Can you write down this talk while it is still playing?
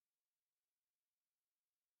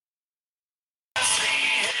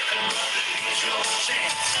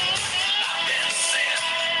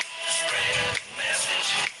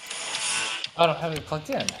I don't have it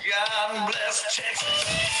plugged in. God bless Texas.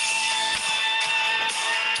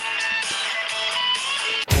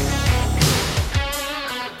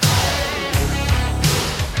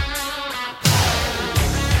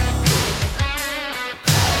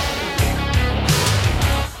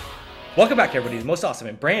 Welcome back, everybody, to the most awesome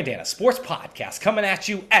and Brandana sports podcast coming at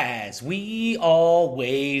you as we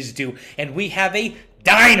always do. And we have a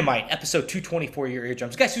dynamite episode 224 your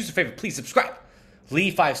eardrums. Guys, who's your favorite? Please subscribe.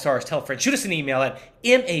 Leave 5 stars. Tell a friend. Shoot us an email at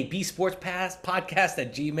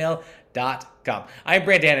mabsportspodcast@gmail.com. I'm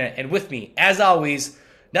Brandana, and with me, as always,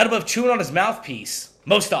 not above chewing on his mouthpiece,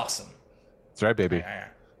 most awesome. That's right, baby.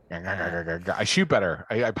 I shoot better.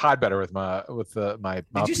 I pod better with my my Did you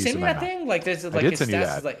mouthpiece send in me my that mouth. thing? Like, there's like did his send you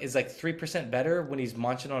stats that. is like 3% better when he's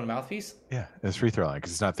munching on a mouthpiece. Yeah, it's free throw line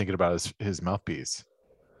because he's not thinking about his mouthpiece.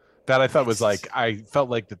 That I thought was like, I felt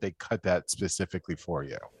like that they cut that specifically for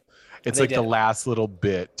you. It's They like the did. last little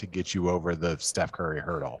bit to get you over the Steph Curry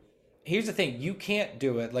hurdle. Here's the thing, you can't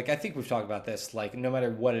do it. Like, I think we've talked about this, like, no matter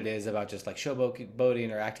what it is about just like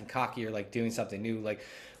showboating or acting cocky or like doing something new, like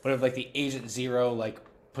whatever, like the Agent Zero, like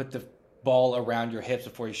put the ball around your hips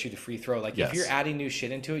before you shoot a free throw. Like, Yes. if you're adding new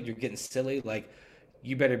shit into it, you're getting silly. Like,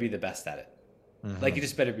 you better be the best at it. Mm-hmm. Like, you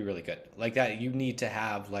just better be really good. Like that, you need to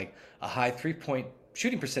have like a high 3-point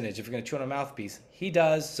shooting percentage if you're going to chew on a mouthpiece. He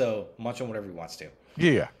does, so munch on whatever he wants to.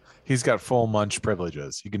 Yeah, he's got full munch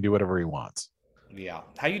privileges. He can do whatever he wants. Yeah.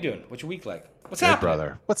 How you doing? What's your week like? What's Hey, happening?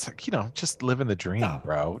 brother. What's just living the dream, Stop.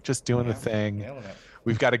 bro. Just doing the thing. Nailing it.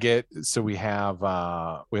 We've got to get. So we have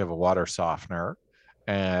a water softener.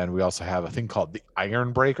 And we also have a thing called the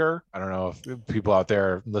Iron Breaker. I don't know if people out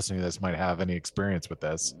there listening to this might have any experience with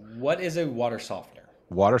this. What is a water softener?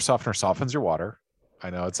 Water softener softens your water. I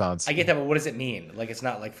know it sounds. I get that, but what does it mean? Like, it's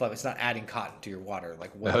not like fluff. It's not adding cotton to your water. Like,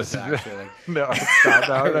 what No, is that actually like? no, it's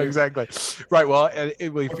not, no, exactly. Right. Well,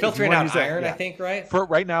 We're filtering out iron, I think, right? For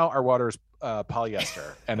right now, our water is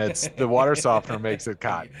polyester, and it's the water softener makes it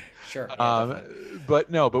cotton. Sure. But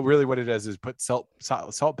really what it does is put salt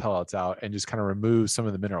pellets out and just kind of remove some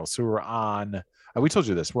of the minerals. So we're on, we told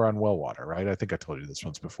you this, we're on well water, right? I think I told you this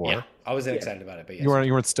once before. Yeah, I wasn't excited about it, but yes. You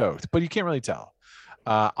weren't stoked, but you can't really tell.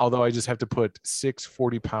 Although I just have to put 6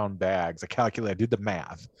 40-pound bags. I did the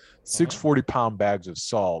math, 6 40-pound bags of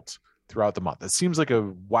salt throughout the month. It seems like a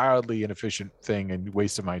wildly inefficient thing and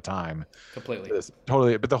waste of my time. Completely.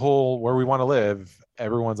 Totally. But the whole where we want to live,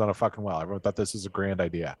 everyone's on a fucking well. Everyone thought this is a grand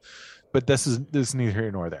idea. But this is neither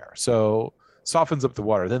here nor there. So softens up the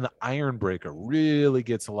water. Then the Iron Breaker really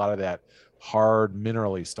gets a lot of that hard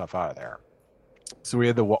minerally stuff out of there. So we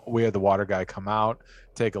had the water guy come out,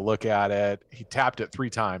 take a look at it. He tapped it 3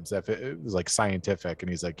 times. It was like scientific, and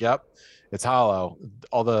he's like, "Yep, it's hollow."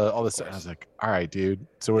 All the stuff. I was like, "All right, dude."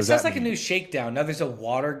 So what It does sounds that like a mean? new shakedown. Now there's a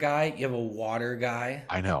water guy. You have a water guy.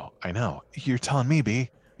 I know. You're telling me, B.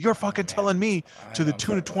 You're fucking telling me to the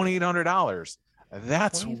tune of $2,800.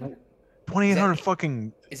 That's $2,800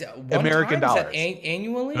 fucking Is it American time? dollars. Is that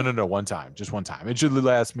annually? No, one time, just one time. It should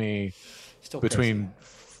last me Still between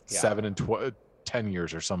crazy. 7 and 10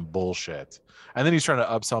 years or some bullshit. And then he's trying to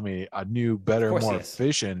upsell me a new, better, Of course more he is.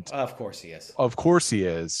 efficient. Of course he is. Of course he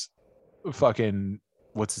is. Fucking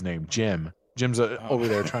what's his name? Jim. Jim's over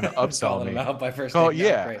there trying to upsell Calling me. him out by first Oh name.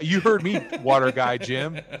 yeah, Great. you heard me, water guy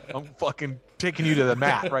Jim. I'm fucking taking you to the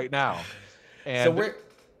mat right now. And So we're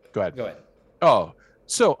go ahead. go ahead. Oh,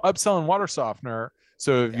 so upselling water softener.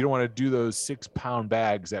 So if you don't want to do those 6-pound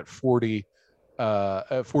bags at 40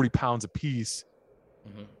 pounds a piece,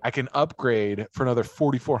 I can upgrade for another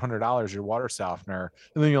 $4,400 your water softener,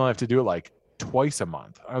 and then you only have to do it like twice a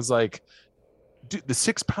month. I was like, dude, the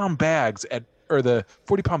 6-pound bags or the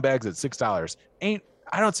 40-pound bags at $6 I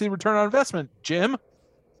don't see return on investment, Jim.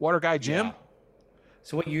 Water guy Jim. Yeah.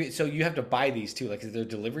 So you have to buy these too? Like, is there a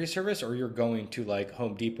delivery service, or you're going to like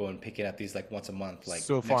Home Depot and picking up these like once a month? Like,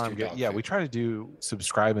 So next far to I'm your good. dog Yeah, food? we try to do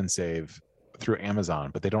subscribe and save through Amazon,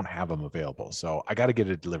 but they don't have them available. So I got to get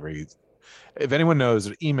a delivery. If anyone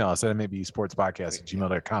knows, email us at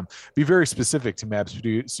mabsportspodcast@gmail.com. Be very specific to Mab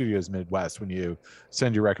Studios Midwest when you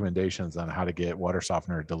send your recommendations on how to get water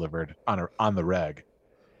softener delivered on the reg.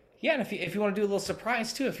 Yeah, and if you want to do a little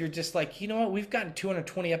surprise too, if you're just like, you know what, we've gotten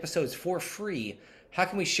 220 episodes for free. How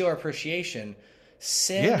can we show our appreciation?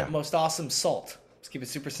 Send most awesome salt. Let's keep it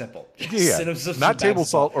super simple. Yeah, Send them some not bags table of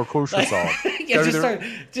salt or kosher salt. Yeah,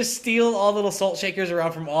 just steal all the little salt shakers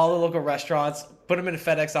around from all the local restaurants. Put them in a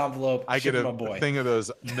FedEx envelope. I ship get them, my boy. a thing of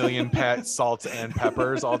those million pet salts and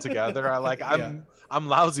peppers all together. I'm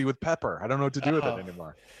lousy with pepper. I don't know what to do with it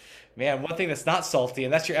anymore. Man, one thing that's not salty,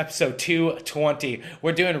 and that's your episode 220.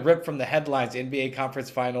 We're doing Rip from the Headlines, NBA Conference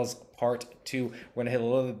Finals Part 2. We're going to hit a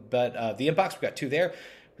little bit of the inbox. We got 2 there.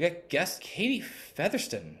 We We got guest Katie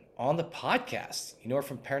Featherston on the podcast. You know her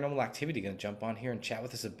from Paranormal Activity. Going to jump on here and chat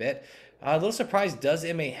with us a bit. A little surprised. Does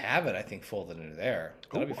MA have it? I think folded into there.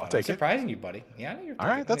 That'll be fun. I'll take it. Surprising you, buddy. Yeah, you're all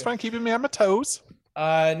right. That's fine. Keeping me on my toes.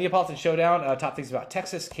 Neapolitan Showdown. Top things about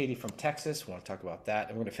Texas. Katie from Texas. We want to talk about that.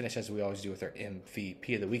 And we're going to finish as we always do with our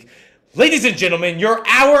MVP of the week. Ladies and gentlemen, your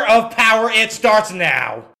hour of power. It starts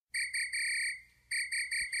now.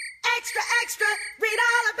 Extra, extra, read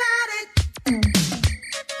all about it.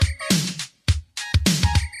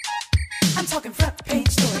 I'm talking front page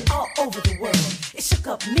story all over the world. It shook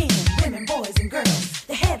up men, women, boys, and girls.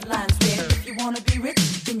 The headlines read, if you want to be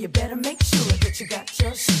rich, then you better make sure that you got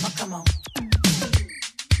your shit. Oh, come on.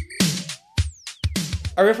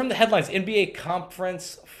 All right, from the headlines, NBA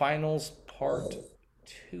Conference Finals Part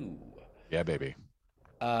 2. Yeah, baby.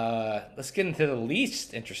 Let's get into the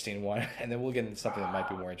least interesting one, and then we'll get into something that might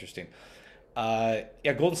be more interesting.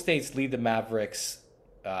 Golden State's lead the Mavericks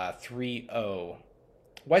 3-0.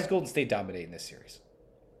 Why is Golden State dominating this series?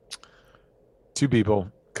 Two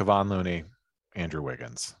people, Kevon Looney, Andrew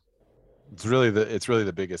Wiggins. It's really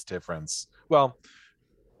the biggest difference. Well,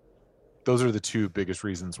 those are the two biggest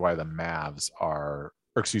reasons why the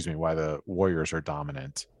why the Warriors are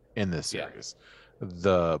dominant in this series. Yeah.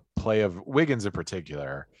 The play of Wiggins in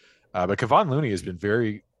particular, but Kevon Looney has been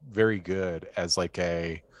very, very good as like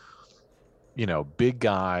a, big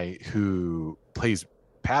guy who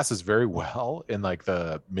passes very well in like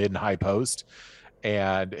the mid and high post,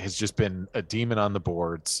 and has just been a demon on the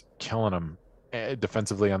boards, killing them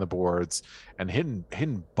defensively on the boards and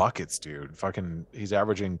hitting buckets, dude. He's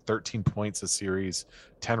averaging 13 points a series,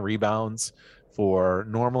 10 rebounds for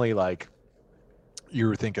normally, like, you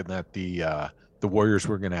were thinking that the Warriors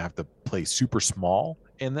were going to have to play super small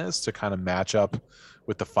in this to kind of match up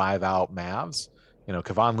with the 5-out Mavs.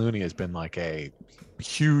 Kevon Looney has been like a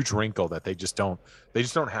huge wrinkle that they just don't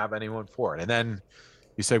have anyone for it. And then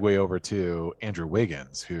you segue over to Andrew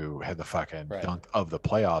Wiggins, who had the fucking dunk of the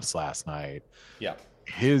playoffs last night. Yeah.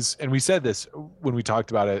 And we said this when we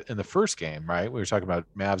talked about it in the first game, right? We were talking about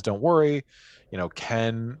Mavs, don't worry.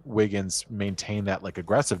 Can Wiggins maintain that like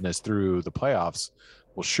aggressiveness through the playoffs?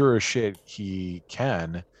 Well, sure as shit he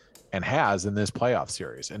can and has in this playoff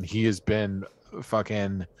series. And he has been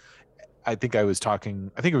fucking, I think it was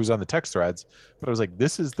on the text threads, but I was like,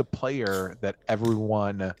 this is the player that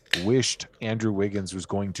everyone wished Andrew Wiggins was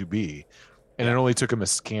going to be. And it only took him a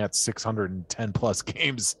scant 610 plus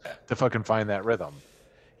games to fucking find that rhythm.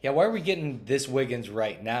 Yeah, why are we getting this Wiggins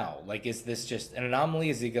right now? Like, is this just an anomaly?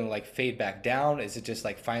 Is he going to, like, fade back down? Is it just,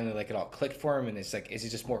 like, finally, like, it all clicked for him? And it's like, is he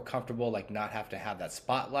just more comfortable, like, not have to have that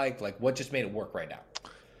spotlight? Like, what just made it work right now?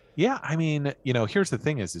 Yeah, I mean, here's the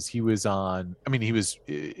thing is he was on, I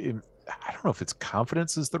don't know if it's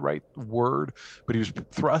confidence is the right word, but he was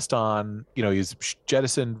thrust on, he was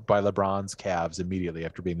jettisoned by LeBron's Cavs immediately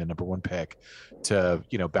after being the number one pick to,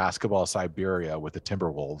 basketball Siberia with the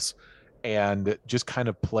Timberwolves, and just kind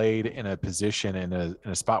of played in a position in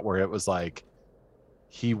a spot where it was like,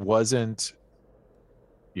 he wasn't,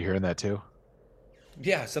 you hearing that too?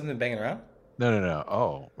 Yeah. Something banging around. No.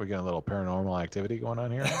 Oh, we're getting a little paranormal activity going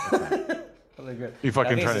on here. Good. You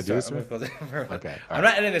fucking trying to do this? Okay. I'm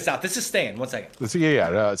not editing this out. This is staying. 1 second.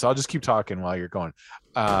 Yeah. So I'll just keep talking while you're going.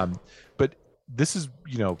 But this is,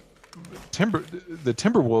 the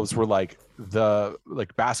Timberwolves were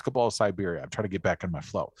like basketball Siberia. I'm trying to get back in my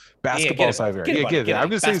flow. Basketball Siberia. Get it. I'm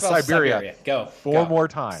going to say Siberia. Go. Four more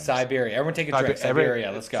times. Siberia. Everyone take a drink.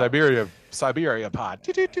 Siberia. Let's go. Siberia pod.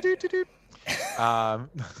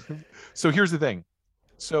 So here's the thing.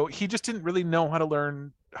 So he just didn't really know how to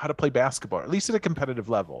learn how to play basketball, at least at a competitive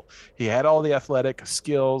level. He had all the athletic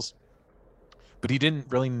skills, but he didn't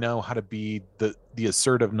really know how to be the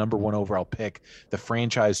assertive number one overall pick, the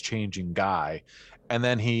franchise changing guy. And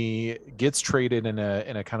then he gets traded in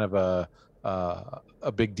a kind of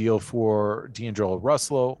a big deal for D'Angelo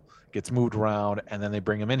Russell, gets moved around, and then they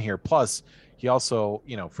bring him in here. Plus, he also,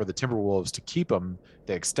 for the Timberwolves to keep him,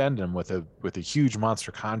 they extend him with a huge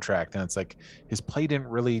monster contract, and it's like his play didn't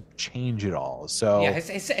really change at all. So yeah,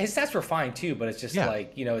 his stats were fine too, but it's just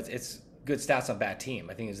like, it's good stats on a bad team.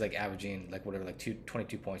 I think he was like averaging like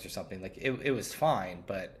 22 points or something. Like it was fine,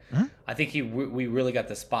 but I think we really got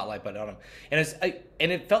the spotlight on him, and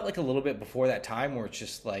it felt like a little bit before that time where it's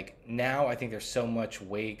just like, now I think there's so much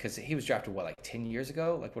weight because he was drafted like 10 years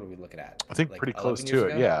ago. Like, what are we looking at? I think like pretty close to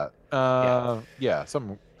it. Ago? Yeah.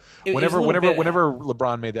 Whenever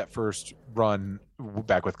LeBron made that first run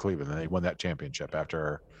back with Cleveland, and they won that championship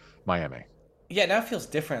after Miami. Yeah, now it feels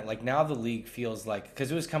different. Like now the league feels like because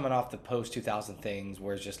it was coming off the post 2000 things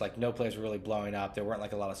where it's just like no players were really blowing up. There weren't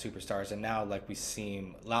like a lot of superstars, and now like we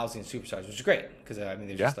seem lousy in superstars, which is great because I mean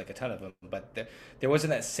there's Yeah. just like a ton of them. But there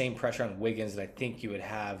wasn't that same pressure on Wiggins that I think you would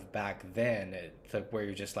have back then, like where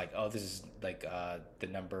you're just like, oh, this is like the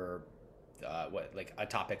number. What like a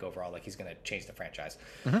topic overall, like he's gonna change the franchise.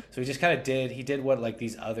 So he just kind of did what like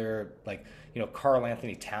these other like Carl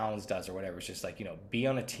Anthony Towns does or whatever. It's just like be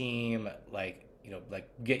on a team, like like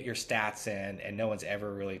get your stats in, and no one's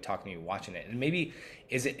ever really talking to you watching it. And maybe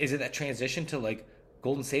is it that transition to like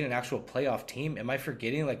Golden State an actual playoff team? Am I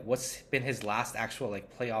forgetting like what's been his last actual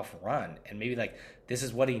like playoff run? And maybe like this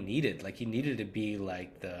is what he needed. Like he needed to be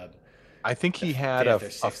like the I think he had a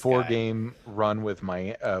 4-game run with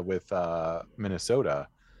Minnesota,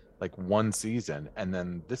 like one season, and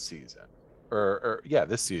then this season,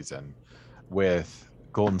 this season with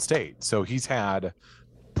Golden State. So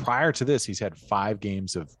prior to this, he's had 5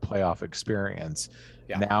 games of playoff experience.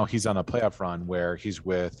 Yeah. Now he's on a playoff run where he's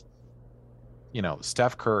with,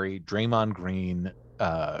 Steph Curry, Draymond Green,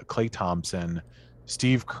 Klay Thompson,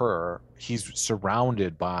 Steve Kerr. He's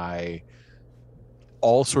surrounded by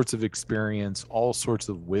all sorts of experience, all sorts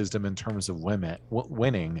of wisdom in terms of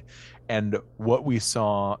winning. And what we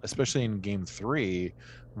saw, especially in game 3,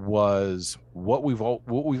 was what we've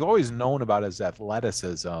always known about his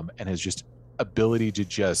athleticism and his just ability to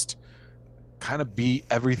just kind of be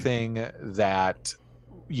everything that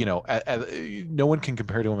no one can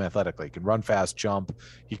compare to him athletically. He can run fast, jump.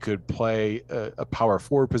 He could play a power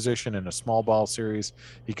forward position in a small ball series.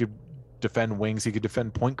 He could defend wings. He could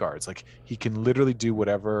defend point guards. Like he can literally do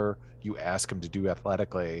whatever you ask him to do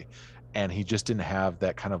athletically. And he just didn't have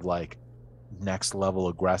that kind of like next level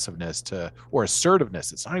aggressiveness or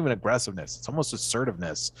assertiveness. It's not even aggressiveness. It's almost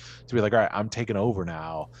assertiveness to be like, all right, I'm taking over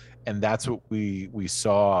now. And that's what we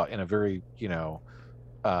saw in a very,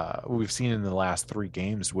 we've seen in the last 3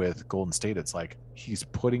 games with Golden State. It's like he's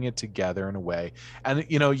putting it together in a way, and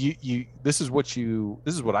this is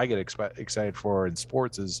what I get excited for in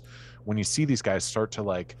sports, is when you see these guys start to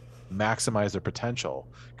like maximize their potential,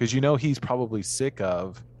 because he's probably sick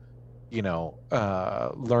of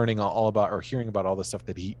learning all about or hearing about all the stuff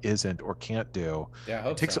that he isn't or can't do. Yeah, I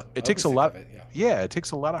hope it takes a lot. It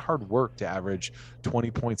takes a lot of hard work to average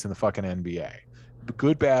 20 points in the fucking NBA.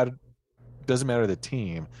 Good, bad, doesn't matter the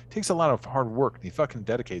team. It takes a lot of hard work, and he fucking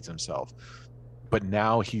dedicates himself. But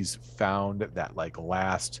now he's found that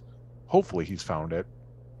hopefully he's found it,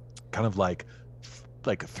 kind of like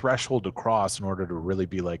a threshold to cross in order to really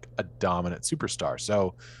be like a dominant superstar.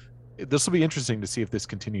 So this will be interesting to see if this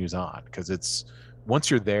continues on, because once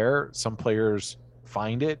you're there, some players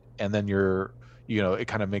find it, and then it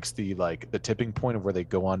kind of makes the tipping point of where they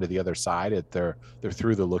go on to the other side. They're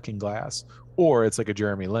through the looking glass, or it's like a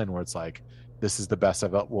Jeremy Lin where it's like, this is the best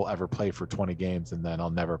will ever play for 20 games, and then I'll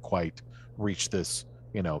never quite reach this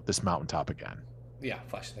mountaintop again. Yeah,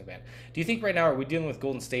 flash in the pan. Do you think right now, are we dealing with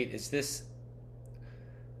Golden State?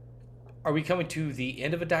 Are we coming to the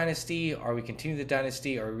end of a dynasty? Are we continuing the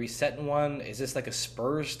dynasty? Are we resetting one? Is this like a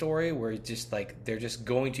Spurs story where it's just like they're just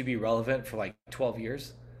going to be relevant for like 12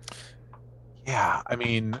 years? Yeah, I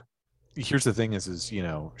mean, here's the thing is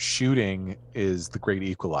shooting is the great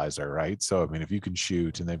equalizer, right? So I mean, if you can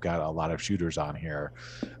shoot, and they've got a lot of shooters on here,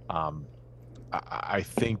 I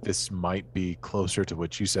think this might be closer to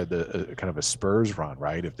what you said, the kind of a Spurs run,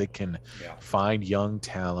 right? If they can find young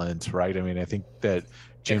talent, right? I mean, I think that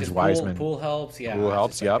James Wiseman, Poole helps. Yeah, Poole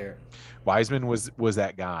helps. Yep. Wiseman was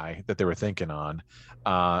that guy that they were thinking on.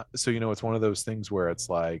 So it's one of those things where it's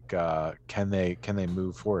like, can they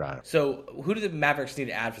move forward on it? So who do the Mavericks need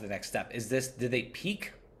to add for the next step? Did they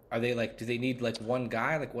peak? Are they like, do they need like one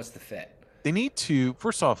guy? Like, what's the fit? They need to,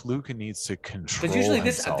 first off, Luka needs to control. Because usually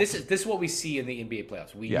himself. this is what we see in the NBA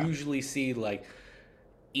playoffs. We usually see like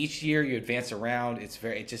each year you advance around.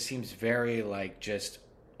 It just seems very like just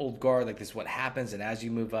old guard. Like this is what happens, and as you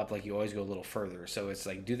move up, like you always go a little further. So it's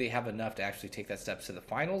like, do they have enough to actually take that step to the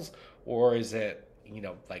finals, or is it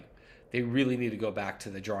like they really need to go back to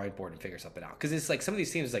the drawing board and figure something out? Because it's like some of these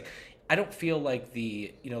teams, like I don't feel like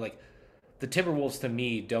the Timberwolves to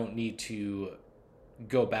me don't need to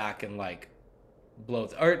go back and like blow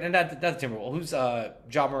not the Timberwolves. Who's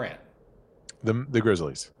Ja Morant? The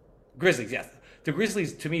Grizzlies. Grizzlies, yes. The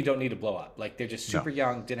Grizzlies to me don't need to blow up. Like they're just super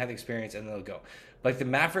young, didn't have the experience, and they'll go. Like the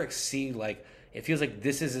Mavericks see like it feels like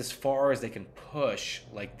this is as far as they can push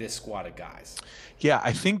like this squad of guys. Yeah,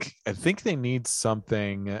 I think they need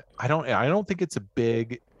something. I don't think it's a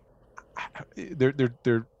big.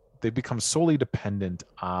 They become solely dependent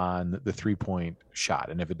on the 3-point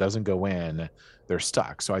shot, and if it doesn't go in, they're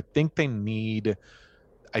stuck. So I think they need.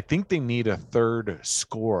 I think they need a third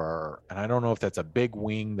scorer, and I don't know if that's a big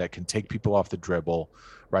wing that can take people off the dribble,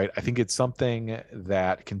 right? I think it's something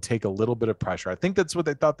that can take a little bit of pressure. I think that's what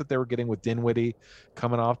they thought that they were getting with Dinwiddie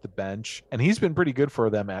coming off the bench, and he's been pretty good for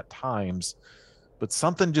them at times, but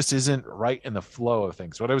something just isn't right in the flow of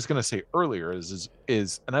things. What I was going to say earlier is,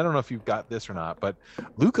 and I don't know if you've got this or not, but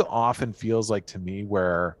Luka often feels like to me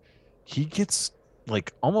where he gets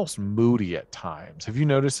like almost moody at times. Have you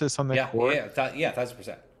noticed this on the court? Yeah,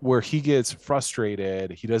 1,000%. Where he gets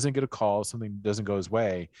frustrated, he doesn't get a call, something doesn't go his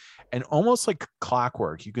way, and almost like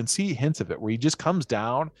clockwork, you can see hints of it where he just comes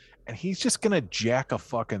down and he's just gonna jack a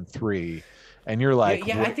fucking three, and you're like,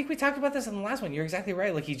 yeah, I think we talked about this in the last one. You're exactly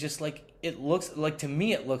right. Like, he just, like, it looks like, to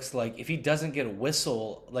me, it looks like if he doesn't get a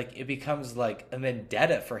whistle, like, it becomes like a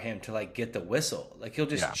vendetta for him to, like, get the whistle. Like, he'll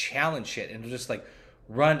just challenge shit and he'll just, like,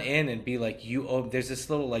 run in and be like, there's this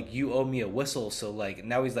little, like, you owe me a whistle. So, like,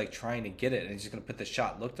 now he's, like, trying to get it, and he's just gonna put the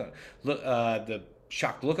the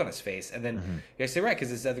shocked look on his face. And then you guys say right, because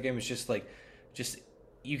this other game is just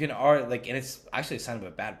you can already, like, and it's actually a sign of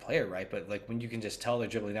a bad player, right? But, like, when you can just tell they're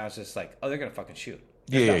dribbling down, it's just like, oh, they're gonna fucking shoot.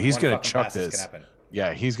 He's gonna chuck this.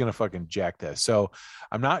 Yeah, he's gonna fucking jack this. So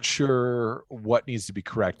I'm not sure what needs to be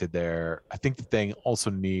corrected there. I think that they also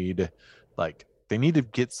need, like, they need to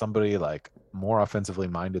get somebody like more offensively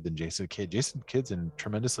minded than Jason Kidd. Jason Kidd's a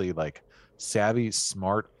tremendously, like, savvy,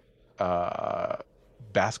 smart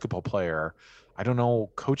basketball player. I don't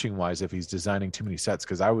know coaching wise if he's designing too many sets,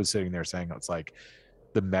 because I was sitting there saying it's like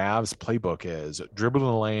the Mavs playbook is dribble in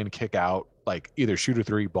the lane, kick out, like either shoot a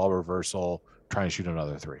three, ball reversal, try and shoot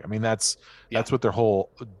another three. I mean, that's what their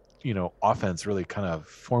whole, offense really kind of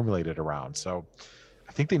formulated around. So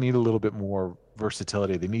I think they need a little bit more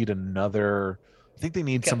versatility. They need I think they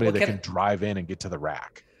need somebody that can drive in and get to the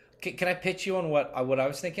rack. Can I pitch you on what I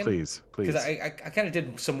was thinking? Please. Because I kind of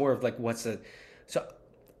did some more of, like, so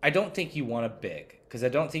I don't think you want a big, because I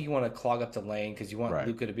don't think you want to clog up the lane, because you want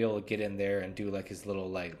Luka to be able to get in there and do, like, his little,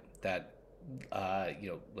 like, that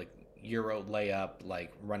like Euro layup,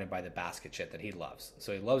 like running by the basket shit that he loves.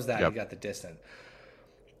 So he loves that. He got the distance.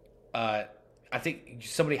 I think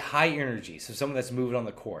somebody high energy, so someone that's moving on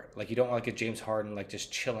the court. Like, you don't want, like, a James Harden, like, just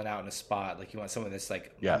chilling out in a spot. Like, you want someone that's,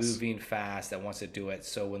 like, moving fast, that wants to do it.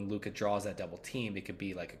 So when Luka draws that double team, it could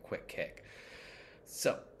be like a quick kick.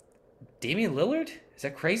 So Damian Lillard, is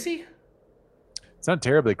that crazy? It's not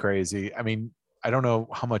terribly crazy. I mean, I don't know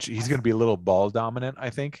how much he's going to be a little ball dominant,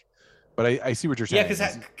 I think. But I see what you're saying.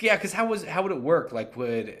 Because how would it work? Like,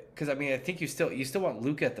 because I mean, I think you still want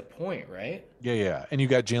Luka at the point, right? Yeah. And you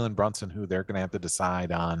got Jalen Brunson, who they're going to have to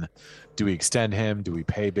decide on: do we extend him? Do we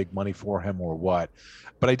pay big money for him, or what?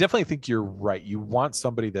 But I definitely think you're right. You want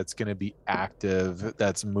somebody that's going to be active,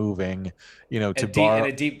 that's moving, in a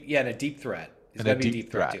deep threat. It's going to be a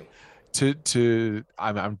deep threat too.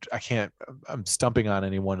 I'm stumping on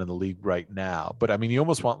anyone in the league right now, but I mean, you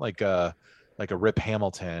almost want like a Rip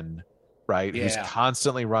Hamilton. Right, who's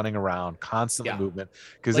constantly running around, constantly movement,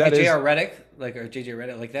 because like that is J.R. Redick, or JJ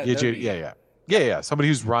Redick, like that. Yeah. Somebody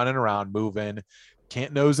who's running around, moving,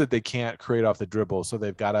 knows that they can't create off the dribble, so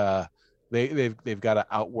they've got to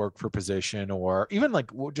outwork for position, or even like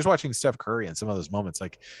just watching Steph Curry in some of those moments,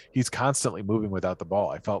 like he's constantly moving without the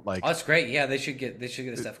ball. I felt like that's great. Yeah, they should get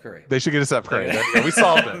a Steph Curry. They should get a Steph Curry. We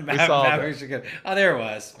solved it. Oh, there it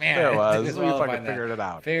was. Man, there it was. We fucking figured it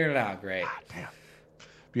out. Great. God, damn.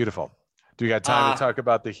 Beautiful. Do we got time to talk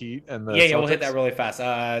about the Heat and the Celtics? We'll hit that really fast.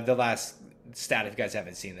 The last stat, if you guys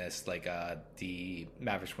haven't seen this, like the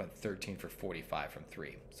Mavericks went 13 for 45 from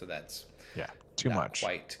three. So that's too much.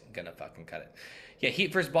 Quite gonna fucking cut it. Yeah,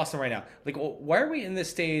 Heat versus Boston right now. Like, why are we in this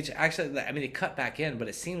stage? Actually, I mean, they cut back in, but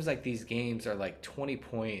it seems like these games are like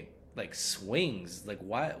 20-point like swings. Like,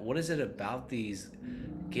 what is it about these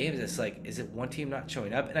games? It's like, is it one team not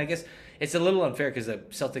showing up? And I guess it's a little unfair because the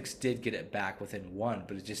Celtics did get it back within one,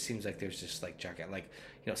 but it just seems like there's just like giant, like,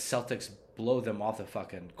 Celtics blow them off the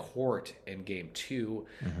fucking court in game two.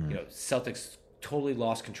 Celtics totally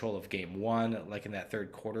lost control of game one, like in that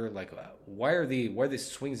third quarter. Like, why are the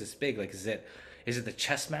swings this big? Like, is it the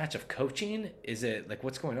chess match of coaching? Is it like,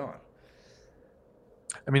 what's going on?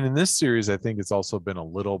 I mean, in this series, I think it's also been a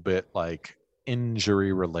little bit like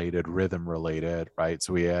injury related, rhythm related, right?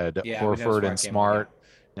 So we had Horford and Smart.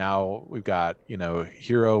 Now we've got,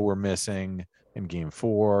 Hero we're missing in game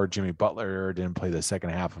 4. Jimmy Butler didn't play the second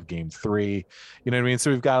half of game 3. You know what I mean?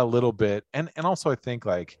 So we've got a little bit. And also I think,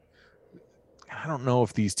 like, I don't know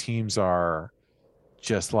if these teams are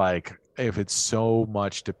just like, if it's so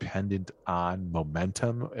much dependent on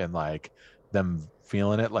momentum and like them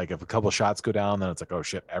feeling it, like if a couple shots go down, then it's like, oh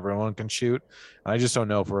shit, everyone can shoot. And I just don't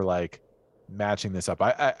know if we're like matching this up.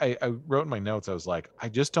 I wrote in my notes, I was like, I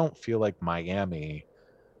just don't feel like Miami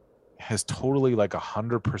has totally like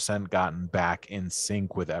 100% gotten back in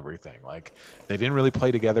sync with everything. Like they didn't really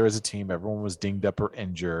play together as a team. Everyone was dinged up or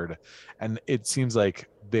injured. And it seems like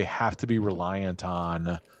they have to be reliant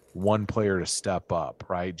on one player to step up,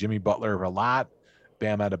 right? Jimmy Butler a lot,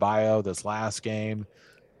 Bam Adebayo this last game.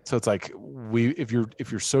 So it's like if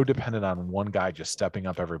you're so dependent on one guy just stepping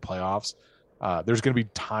up every playoffs, there's going to be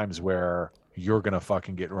times where you're going to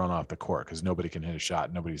fucking get run off the court because nobody can hit a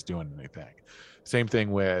shot. Nobody's doing anything. Same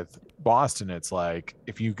thing with Boston. It's like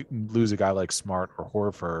if you lose a guy like Smart or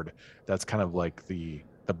Horford, that's kind of like the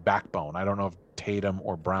backbone. I don't know if Tatum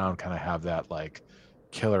or Brown kind of have that like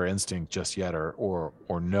killer instinct just yet or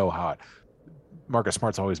know how it. Marcus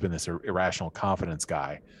Smart's always been this irrational confidence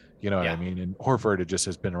guy. You know what I mean? And Horford just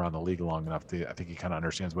has been around the league long enough I think he kind of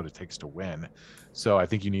understands what it takes to win. So I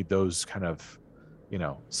think you need those kind of,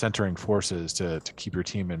 centering forces to keep your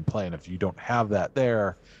team in play. And if you don't have that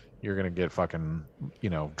there, you're going to get fucking,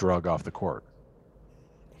 drug off the court.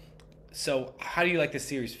 So how do you like the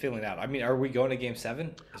series filling out? I mean, are we going to game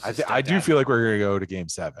 7? I do feel like we're going to go to game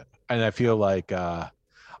 7. And I feel like I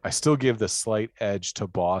still give the slight edge to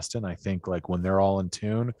Boston. I think like when they're all in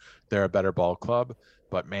tune, they're a better ball club.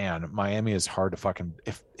 But man, Miami is hard to fucking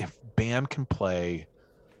if Bam can play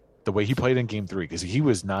the way he played in game 3, because he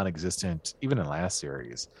was non-existent even in last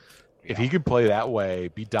series. If he could play that way,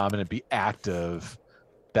 be dominant, be active,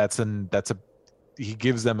 he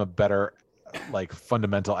gives them a better like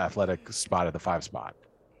fundamental athletic spot at the 5 spot.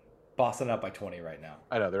 Boston up by 20 right now.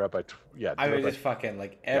 I know they're up by I mean, just fucking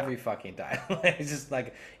like every fucking time. It's just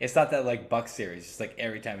like it's not that like Bucks series. It's like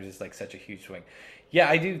every time it's just like such a huge swing. Yeah,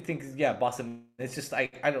 I do think Boston. It's just I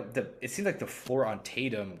don't. It seems like the floor on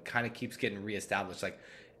Tatum kind of keeps getting reestablished. Like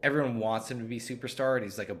everyone wants him to be superstar, and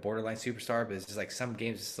he's like a borderline superstar. But it's just like some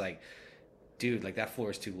games, it's like, dude, like that floor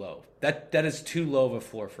is too low. That is too low of a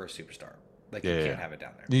floor for a superstar. Like you can't have it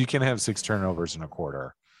down there. You can't have 6 turnovers in a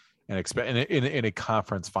quarter. And expect in a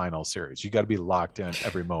conference final series, you got to be locked in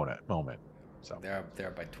every moment. So they're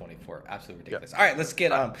up by 24, absolutely ridiculous. Yep. All right, let's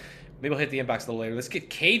get maybe we'll hit the inbox a little later. Let's get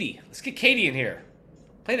Katie. Let's get Katie in here.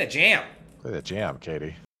 Play that jam. Play that jam,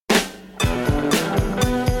 Katie.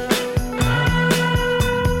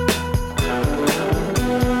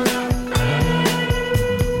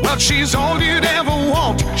 Well, she's all you'd ever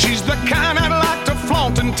want. She's the kind I'd like to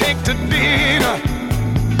flaunt and take to dinner.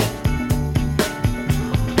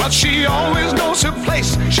 But she always knows her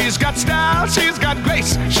place. She's got style, she's got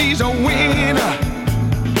grace. She's a winner.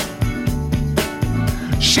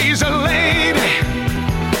 She's a lady.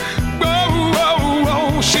 Whoa, whoa,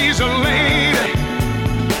 whoa. She's a lady.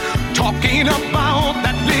 Talking about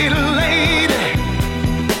that little lady.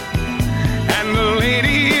 And the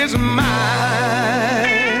lady is mine.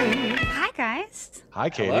 Hi, guys. Hi,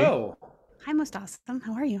 Katie. Hello. Hi, Most Awesome.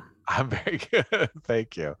 How are you? I'm very good.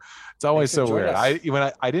 Thank you. It's always so weird. I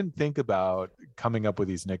didn't think about coming up with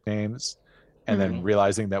these nicknames and then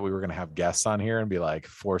realizing that we were going to have guests on here and be like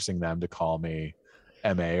forcing them to call me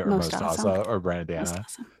MA or Most Awesome or Brandana.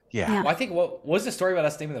 Awesome. Yeah. Well, I think what was the story about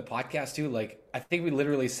us naming the podcast too? Like, I think we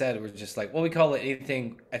literally said we're just like, well, we call it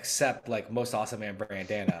anything except like Most Awesome and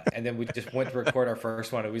Brandana, and then we just went to record our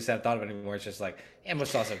first one and we just hadn't thought of it anymore. It's just like,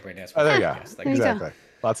 Most Awesome Brandana. Oh, there you go. Like, Exactly.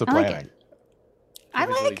 Lots of planning. I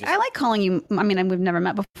like calling you. I mean, we've never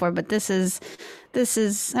met before, but this is.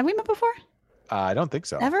 Have we met before? I don't think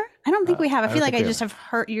so. Ever? I don't think we have. I feel like I just have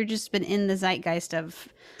heard. You're just been in the zeitgeist of.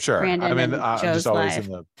 Sure. Brandon I mean, I'm Joe's just always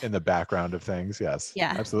life. in the background of things. Yes.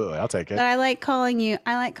 Yeah. Absolutely. I'll take it. But I like calling you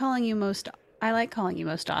most. I like calling you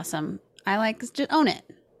Most Awesome. I like just own it.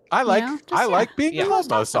 I like being Yeah.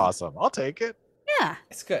 most awesome. I'll take it. Yeah.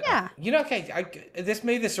 It's good. Yeah. You know, okay, this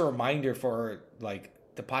made this a reminder for like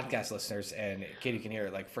the podcast listeners, and Katie can hear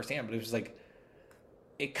it like firsthand, but it was like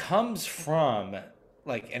it comes from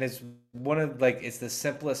like, and it's one of like, it's the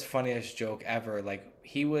simplest, funniest joke ever. Like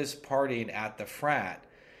he was partying at the frat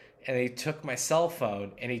and he took my cell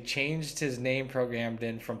phone and he changed his name programmed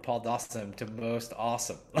in from Paul Dawson to Most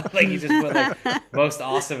Awesome. Like he just put like Most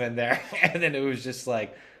Awesome in there. And then it was just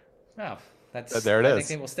like, oh, there it is.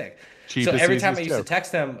 nickname will stick. Cheapest, so every time I easiest used joke. to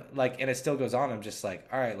text him, like, and it still goes on, I'm just like,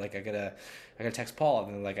 all right, like I gotta text Paul,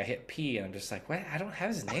 and then like I hit P, and I'm just like, what? I don't have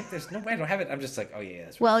his name. There's no way I don't have it. I'm just like, oh yeah.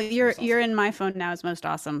 That's Well, right. you're in my phone now as Most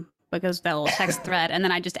Awesome because that little text thread, and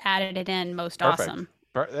then I just added it in Most Perfect. Awesome.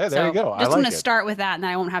 There you go. I Just like going to it. start with that, and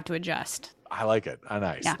then I won't have to adjust. I like it.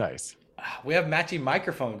 Nice. Yeah. Nice. We have matching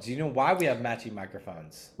microphones. Do you know why we have matching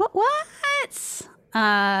microphones? What?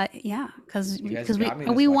 Yeah, because guys got me this we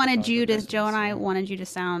microphone wanted you for to, Christmas, Joe and I yeah. wanted you to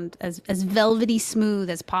sound as velvety smooth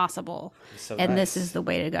as possible, So and nice. this is the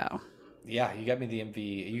way to go. Yeah, you got me the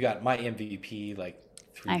MVP. You got my MVP like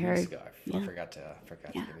 3 I weeks heard. ago. I Yeah. forgot to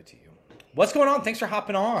give it to you. What's going on? Thanks for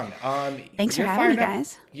hopping on. Thanks for you're having me, firing up-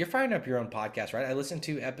 guys. You're firing up your own podcast, right? I listened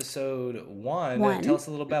to episode 1. One. Tell us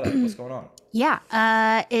a little about it. What's going on?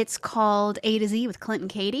 Yeah, it's called A to Z with Clint and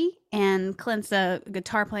Katie. And Clint's a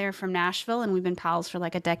guitar player from Nashville, and we've been pals for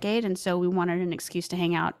like a decade. And so we wanted an excuse to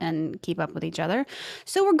hang out and keep up with each other.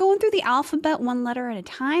 So we're going through the alphabet one letter at a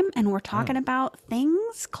time, and we're talking about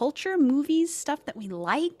things, culture, movies, stuff that we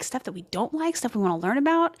like, stuff that we don't like, stuff we want to learn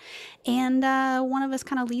about. And one of us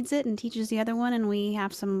kind of leads it and teaches the other one, and we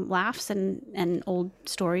have some laughs and old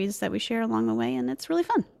stories that we share along the way, and it's really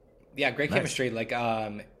fun. Yeah, great chemistry. Like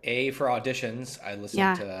A for auditions. I listened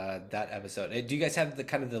Yeah. to that episode. Do you guys have the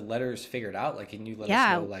kind of the letters figured out? Like, can you let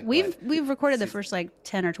Yeah, us know? Like, we've recorded the first like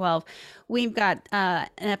 10 or 12. We've got an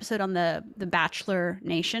episode on the Bachelor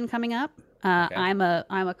Nation coming up. Okay. I'm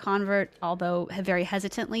a convert, although very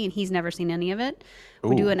hesitantly, and he's never seen any of it.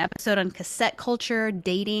 We do Ooh. an episode on cassette culture,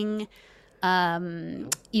 dating,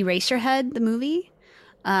 Eraserhead, the movie,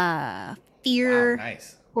 fear, Wow,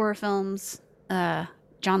 nice. horror films,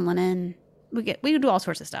 John Lennon. We do all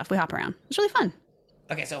sorts of stuff. We hop around. It's really fun.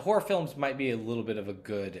 Okay, so horror films might be a little bit of a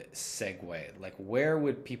good segue. Like, where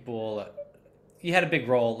would people? You had a big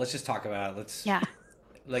role. Let's just talk about it. Let's Yeah.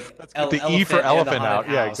 like Get the E for elephant out.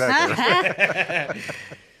 Yeah, exactly.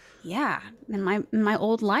 Yeah, in my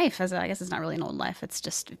old life, I guess it's not really an old life. It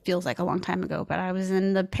feels like a long time ago. But I was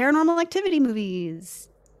in the Paranormal Activity movies.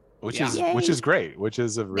 which Yeah. is great. Which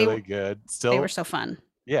is a really good. Still, They were so fun.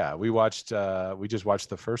 yeah. We just watched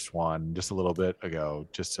the first one just a little bit ago,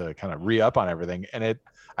 just to kind of re-up on everything. And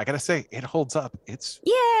I gotta say, it holds up. It's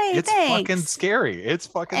Yay! Thanks. fucking scary. It's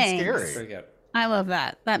fucking Thanks. scary. pretty good. I love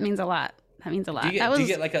that. That means a lot. That means a lot. Do you That get, was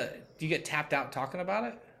do you get tapped out talking about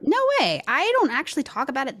it? no way. I don't actually talk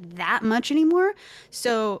about it that much anymore.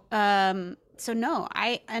 So no.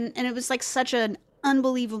 And it was like such an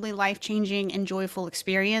unbelievably life-changing and joyful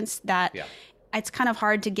experience that Yeah. it's kind of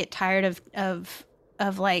hard to get tired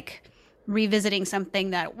of like revisiting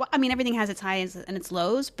something that, I mean, everything has its highs and its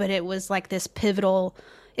lows, but it was like this pivotal.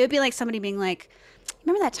 It would be like somebody being like,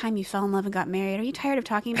 remember that time you fell in love and got married? Are you tired of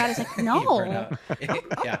talking about it? It's like, Burn no, out.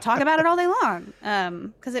 Yeah. talk about it all day long.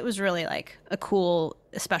 Because it was really like a cool,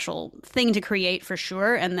 special thing to create for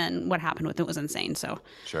sure. And then what happened with it was insane. So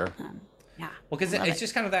Sure. yeah. Well, because Love it's it.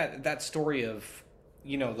 just kind of that story of,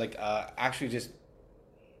 like actually just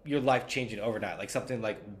your life changing overnight, like something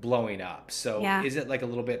like blowing up. So Yeah. is it like a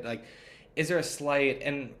little bit like, is there a slight,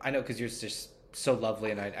 and I know because you're just so lovely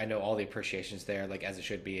and I know all the appreciations there, like as it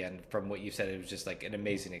should be. And from what you said, it was just like an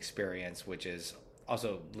amazing experience, which is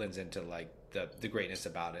also lends into like the greatness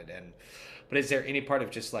about it. But is there any part of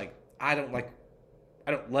just like, I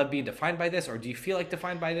don't love being defined by this, or do you feel like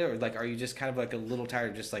defined by it, or like are you just kind of like a little tired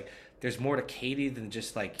of just like there's more to Katie than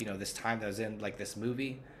just like this time that was in like this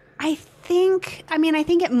movie? I think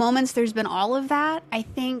at moments there's been all of that. I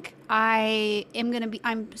think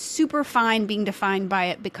I'm super fine being defined by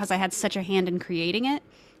it because I had such a hand in creating it.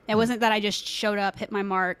 It wasn't that I just showed up, hit my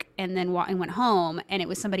mark, and then went home, and it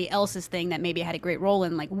was somebody else's thing that maybe I had a great role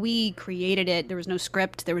in. Like, we created it. There was no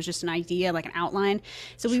script. There was just an idea, like an outline.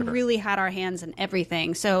 So we really had our hands in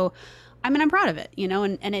everything. So, I mean, I'm proud of it,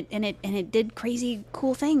 and it did crazy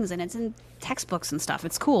cool things, and it's in textbooks and stuff.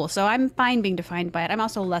 It's cool. So I'm fine being defined by it. I'm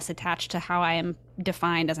also less attached to how I am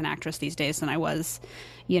defined as an actress these days than I was,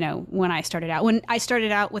 when I started out. When I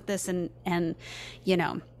started out with this and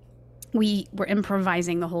we were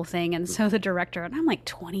improvising the whole thing. And so the director, and I'm like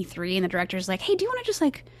 23, and the director's like, hey, do you want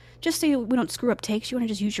to just so we don't screw up takes, you want to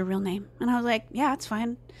just use your real name? And I was like, yeah, it's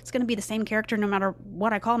fine. It's going to be the same character no matter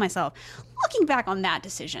what I call myself. Looking back on that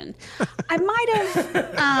decision, I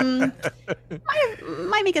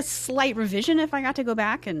might make a slight revision if I got to go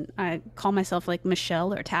back and I call myself like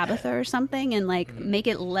Michelle or Tabitha or something, and like make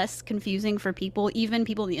it less confusing for people, even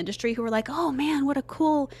people in the industry who were like, oh man, what a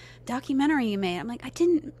cool documentary you made. I'm like, I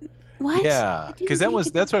didn't. What? Yeah, because that's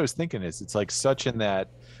what I was thinking. It's like such in that,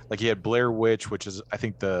 like you had Blair Witch, which is I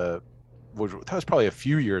think that was probably a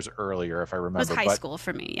few years earlier if I remember. It was high school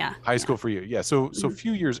for me, yeah. High school for you, yeah. So a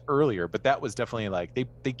few years earlier, but that was definitely like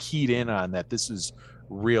they keyed in on that. This is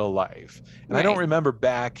real life, and I don't remember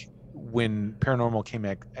back when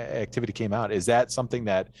Paranormal Activity came out. Is that something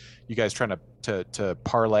that you guys trying to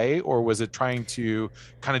parlay, or was it trying to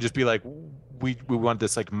kind of just be like, we want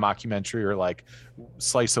this like mockumentary or like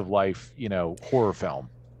slice of life, horror film?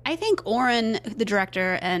 I think Oren, the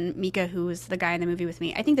director, and Mika, who was the guy in the movie with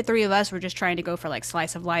me, I think the three of us were just trying to go for like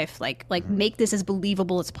slice of life, like make this as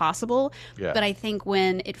believable as possible. Yeah. But I think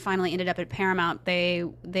when it finally ended up at Paramount,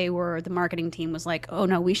 the marketing team was like, oh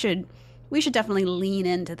no, we should we should definitely lean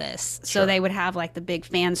into this. So they would have like the big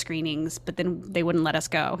fan screenings, but then they wouldn't let us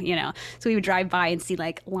go, you know. So we would drive by and see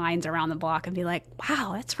like lines around the block and be like,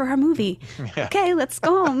 wow, that's for our movie. Okay, let's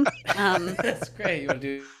go home. That's great. You want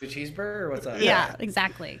to do a cheeseburger or what's up? Yeah,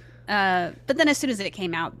 exactly. But then as soon as it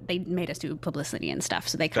came out, they made us do publicity and stuff.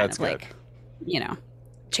 So they kind That's of good. like, you know,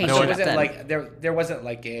 changed So it was up it then. like there wasn't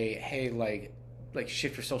like a hey like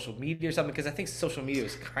shift for social media or something? Because I think social media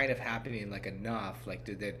was kind of happening like enough. Like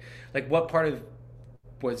did they like what part of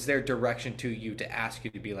was their direction to you to ask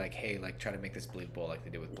you to be like, hey, like try to make this believable like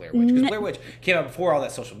they did with Blair Witch? Because Blair Witch came out before all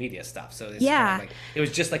that social media stuff, so it's Yeah. kind of like it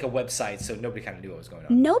was just like a website, so nobody kind of knew what was going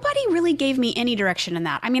on. Nobody really gave me any direction in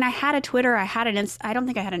that. I mean, I had a Twitter, I had an I don't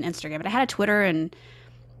think I had an Instagram, but I had a Twitter, and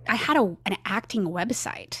I had an acting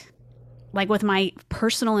website, like with my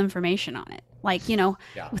personal information on it, like, you know,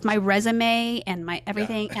 Yeah. with my resume and my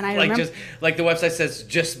everything. And I Like remember just like the website says,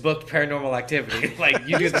 just booked Paranormal Activity. Like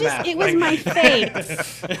you do the math. it was like, my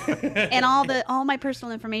face and all my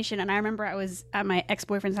personal information. And I remember I was at my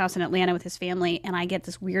ex-boyfriend's house in Atlanta with his family, and I get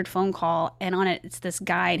this weird phone call, and on it it's this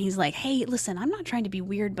guy, and he's like, hey, listen, I'm not trying to be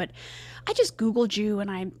weird, but I just Googled you,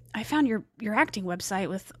 and I found your acting website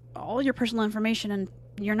with all your personal information and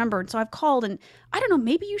your number, and so I've called, and I don't know,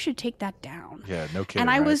 maybe you should take that down. Yeah, no kidding. And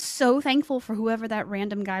I right? was so thankful for whoever that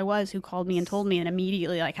random guy was who called me and told me, and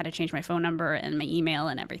immediately like had to change my phone number and my email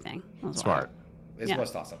and everything. It was smart. wild. It's Yeah.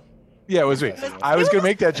 most awesome. Yeah, it was me. I was gonna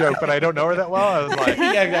make that joke, but I don't know her that well. I was like,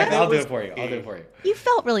 Yeah, exactly. I'll do it for you. I'll do it for you. You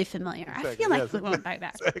felt really familiar. I Exactly, feel like yes. we went back.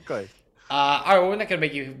 exactly. All right, well, we're not gonna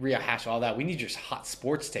make you rehash all that. We need your hot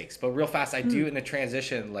sports takes, but real fast, I Hmm. do in the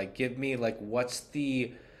transition. Like, give me like what's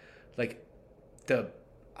the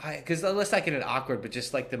because let's not get it awkward, but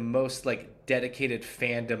just like the most like dedicated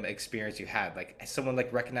fandom experience you had. Like someone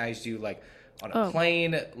like recognized you like on a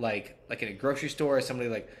plane, like in a grocery store. Somebody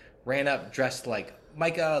like ran up dressed like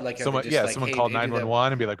Micah. Like Someone, just, like, someone hey, called they do that-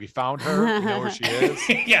 911 and be like, "We found her. We know where she is."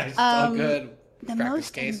 Yeah, it's all good. The Crack this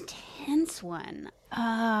most case. intense one.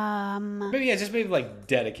 Maybe maybe like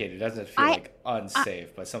dedicated. It doesn't feel like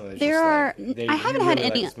unsafe, but some of the there just are- like they I haven't really had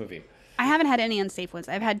like any- this movie. I haven't had any unsafe ones.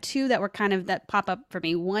 I've had two that were kind of that pop up for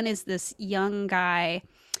me. One is this young guy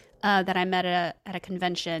that I met at a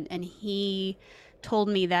convention, and he told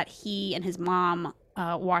me that he and his mom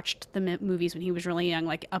watched the movies when he was really young,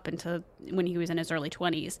 like up until when he was in his early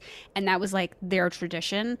 20s, and that was like their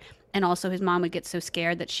tradition. And also, his mom would get so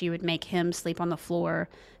scared that she would make him sleep on the floor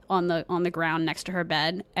on the ground next to her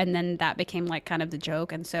bed, and then that became like kind of the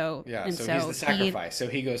joke. And so Yeah, and so he's the sacrifice. So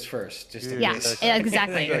he goes first, just in Yeah, case.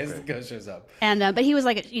 exactly. The ghost shows up. And but he was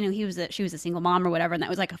like, you know, she was a single mom or whatever, and that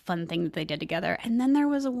was like a fun thing that they did together. And then there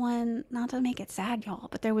was a one, not to make it sad, y'all,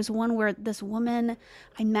 but there was one where this woman,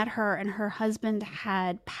 I met her, and her husband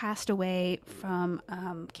had passed away from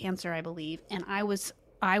cancer, I believe, and I was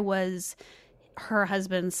her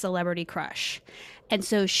husband's celebrity crush. And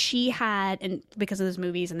so she had, and because of those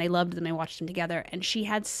movies, and they loved them, they watched them together, and she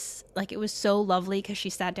had, like, it was so lovely because she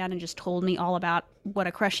sat down and just told me all about what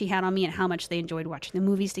a crush she had on me and how much they enjoyed watching the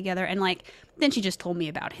movies together. And like, then she just told me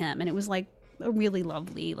about him, and it was like a really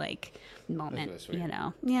lovely like moment, really sweet. you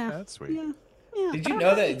know? Yeah. That's sweet. Yeah. Did you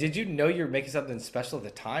know that? Did you know you were making something special at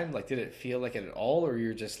the time? Like, did it feel like it at all, or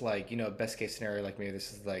you're just like, you know, best case scenario, like maybe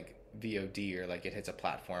this is like VOD or like it hits a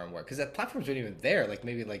platform where because that platforms weren't even there. Like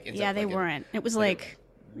maybe like ends Yeah, up, they like, weren't. It was like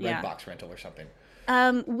like, a yeah. Redbox rental or something.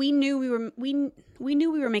 We knew we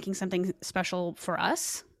knew we were making something special for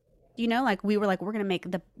us. You know, like we were like, we're gonna make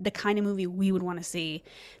the kind of movie we would want to see,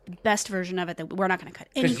 the best version of it. That we're not gonna cut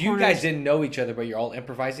any Because you corners. guys didn't know each other, but you're all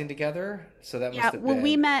improvising together. So that must Yeah, have well, been.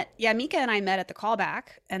 we met. Yeah, Mika and I met at the callback,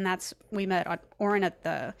 and we met Oren at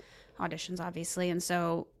the auditions, obviously, and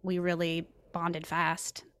so we really bonded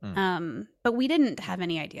fast. But we didn't have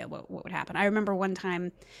any idea what would happen. I remember one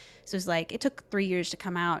time, so it was like it took 3 years to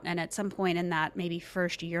come out, and at some point in that maybe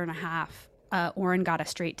first year and a half, Oren got a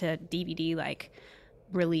straight to DVD like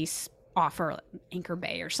release offer, Anchor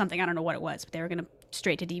Bay or something. I don't know what it was, but they were gonna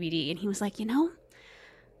straight to DVD, and he was like, you know,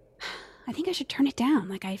 I think I should turn it down.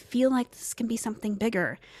 Like, I feel like this can be something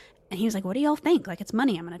bigger. And he was like, what do y'all think? Like, it's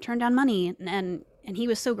money. I'm going to turn down money. And he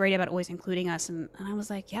was so great about always including us. And I was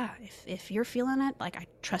like, yeah, if you're feeling it, like, I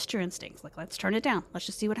trust your instincts. Like, let's turn it down. Let's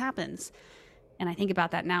just see what happens. And I think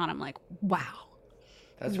about that now, and I'm like, wow.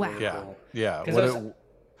 That's Wow. really Yeah, cool. yeah. 'Cause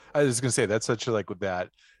I was gonna say that's such a like with that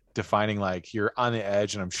defining like you're on the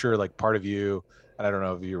edge, and I'm sure like part of you, and I don't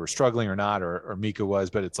know if you were struggling or not, or Mika was,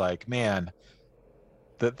 but it's like, man,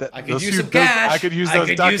 I could use some cash. I could use I those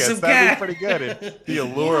could use ducats. some That'd cash. be pretty good. And the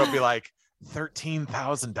allure would be like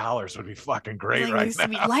 $13,000 would be fucking great Like, right this now.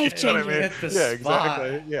 would be life-changing. You know what I mean? Hit the Yeah, spot.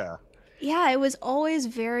 exactly. Yeah. Yeah, it was always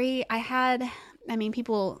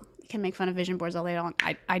people can make fun of vision boards all day long.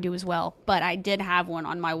 I do as well. But I did have one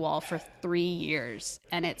on my wall for 3 years,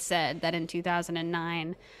 and it said that in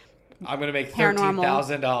 2009, I'm gonna make Paranormal.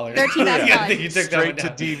 $13,000. $13,000. Yeah, I think you took that one Straight to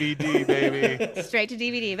down. DVD, baby. straight to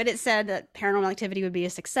DVD. But it said that Paranormal Activity would be a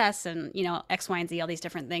success, and X, Y, and Z, all these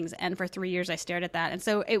different things. And for 3 years, I stared at that, and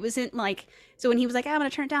so it wasn't like. So when he was like, "I'm gonna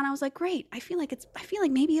turn it down," I was like, "Great! I feel like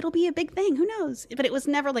maybe it'll be a big thing. Who knows?" But it was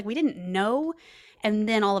never like we didn't know. And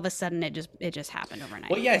then all of a sudden, it just happened overnight.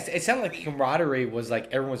 Well, yeah, it sounded like the camaraderie was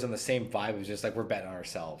like everyone's on the same vibe. It was just like we're betting on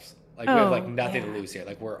ourselves. Like we have like nothing to lose here.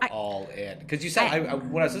 Like we're all in. Because you said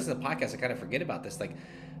when I was listening to the podcast, I kind of forget about this. Like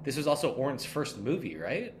this was also Oren's first movie,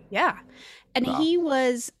 right? Yeah. And he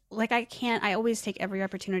was like, I always take every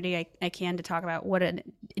opportunity I can to talk about what a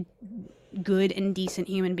good and decent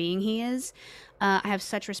human being he is. I have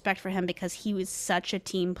such respect for him because he was such a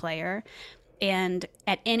team player, and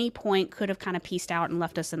at any point could have kind of pieced out and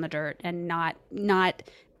left us in the dirt and not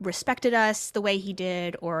respected us the way he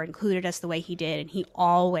did or included us the way he did. And he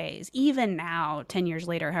always, even now, 10 years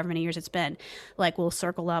later, however many years it's been, like will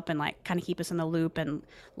circle up and like kind of keep us in the loop and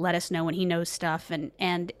let us know when he knows stuff.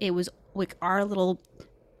 And it was like our little,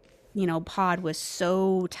 pod was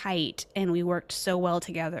so tight and we worked so well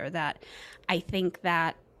together that I think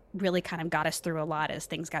that really kind of got us through a lot as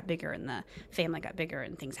things got bigger and the family got bigger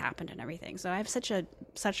and things happened and everything. So I have such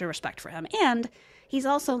a respect for him. And he's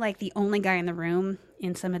also like the only guy in the room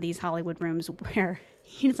in some of these Hollywood rooms where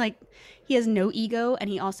he's like, he has no ego, and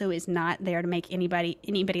he also is not there to make anybody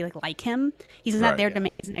like him. He's not there to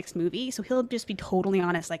make his next movie. So he'll just be totally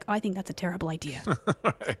honest, like, "Oh, I think that's a terrible idea."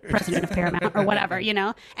 President of Paramount or whatever,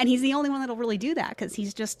 And he's the only one that'll really do that because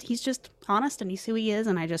he's just honest and he's who he is,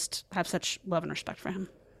 and I just have such love and respect for him.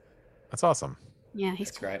 That's awesome. Yeah,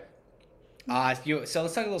 he's That's great. So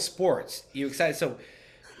let's talk a little sports. You excited? So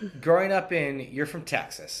growing up you're from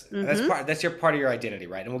Texas. That's your part of your identity,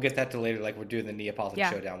 right? And we'll get that to later. Like we're doing the Neapolitan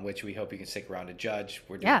Showdown, which we hope you can stick around to judge.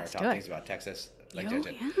 We're doing our top things about Texas, like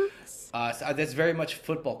judging. Yes. So that's very much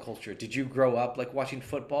football culture. Did you grow up like watching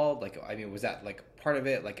football? Like, I mean, was that like part of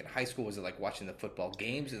it? Like in high school, was it like watching the football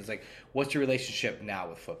games? It's like, what's your relationship now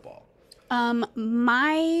with football?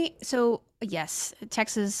 Yes,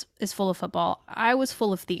 Texas is full of football. I was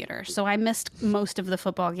full of theater, so I missed most of the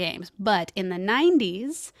football games. But in the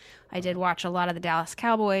 90s, I did watch a lot of the Dallas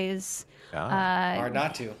Cowboys. Hard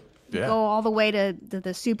not to. Yeah. Go all the way to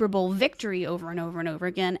the Super Bowl victory over and over and over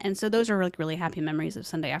again. And so those are like really happy memories of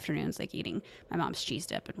Sunday afternoons, like eating my mom's cheese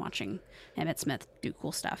dip and watching Emmitt Smith do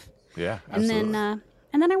cool stuff. Yeah, absolutely.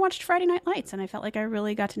 And then I watched Friday Night Lights, and I felt like I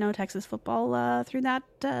really got to know Texas football through that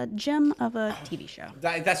gem of a TV show.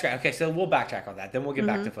 That's great. Okay, so we'll backtrack on that. Then we'll get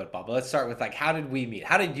back to football. But let's start with like, how did we meet?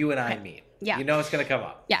 How did you and I meet? Yeah. You know it's going to come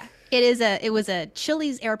up. Yeah, it was a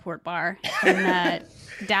Chili's airport bar in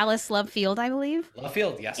Dallas Love Field, I believe. Love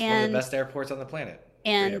Field, yes. One of the best airports on the planet.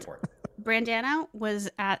 Great And airport. Brandana was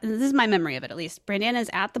and this is my memory of it at least. Brandana's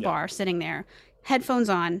at the bar sitting there, headphones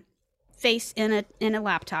on, face in a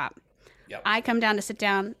laptop. Yep. I come down to sit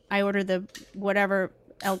down. I order the whatever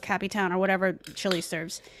El Capitan or whatever Chili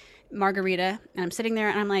serves, margarita, and I'm sitting there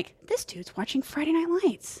and I'm like, this dude's watching Friday Night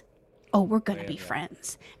Lights. Oh, we're gonna be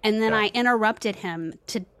friends. And then I interrupted him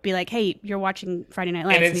to be like, hey, you're watching Friday Night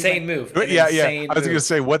Lights. An And he's insane like, move. But An yeah. insane I was going move. to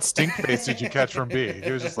say, what stink face did you catch from B?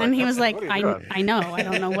 He was just like, and he was like, "What are you doing?" I know. I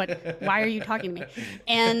don't know why are you talking to me?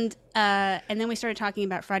 And then we started talking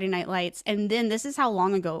about Friday Night Lights. And then this is how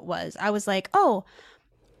long ago it was. I was like, oh,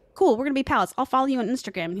 cool, we're going to be pals. I'll follow you on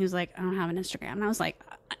Instagram. And he was like, I don't have an Instagram. And I was like,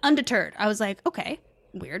 undeterred. I was like, okay,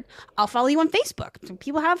 weird. I'll follow you on Facebook. Do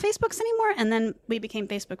people have Facebooks anymore? And then we became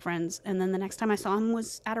Facebook friends. And then the next time I saw him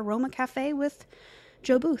was at Aroma Cafe with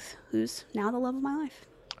Joe Booth, who's now the love of my life.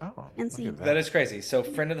 Oh, And see, That is crazy. So,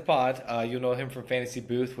 friend of the pod, you'll know him from Fantasy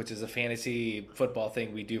Booth, which is a fantasy football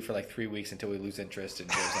thing we do for like 3 weeks until we lose interest and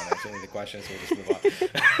Joe's not answering the questions, so we'll just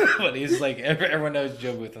move on. But he's like, everyone knows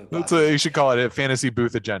Joe Booth on the pod. you should call it a fantasy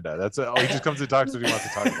booth agenda. That's it. He just comes and talks what he wants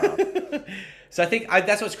to talk about. So I think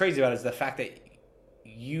that's what's crazy about it is the fact that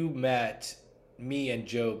you met me and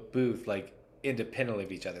Joe Booth like independently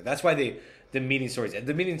of each other. That's why the meeting story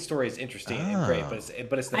is interesting and great, but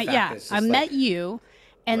it's the fact that it's just I met you,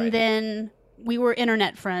 and Right. then we were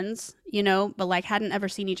internet friends, but like hadn't ever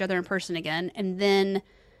seen each other in person again, and then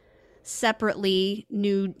separately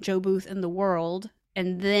knew Joe Booth in the world,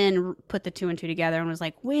 and then put the two and two together and was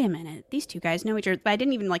like, wait a minute, these two guys know each other. But I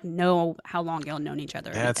didn't even like know how long y'all known each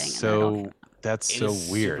other. Or That's anything, and then it all came out. that's It so is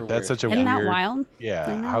super weird. That's weird. such a Isn't weird. that wild? Yeah,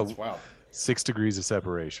 I know. how wow. 6 degrees of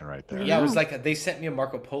separation right there. Yeah, it was like they sent me a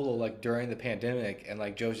Marco Polo like during the pandemic, and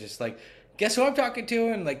like Joe's just like, guess who I'm talking to?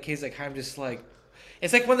 And like he's like, I'm just like,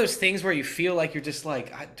 It's like one of those things where you feel like you're just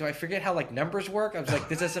like, do I forget how like numbers work? I was like,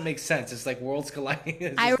 this doesn't make sense. It's like worlds colliding.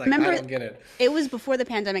 It's I just remember like, I don't get it. It was before the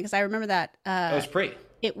pandemic because I remember that. It was pre.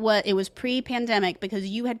 It was pre-pandemic because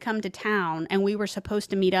you had come to town and we were supposed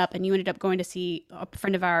to meet up, and you ended up going to see a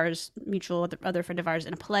friend of ours, mutual other friend of ours,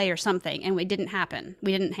 in a play or something, and it didn't happen.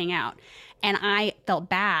 We didn't hang out, and I felt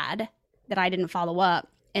bad that I didn't follow up,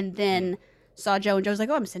 and then saw Joe, and Joe was like,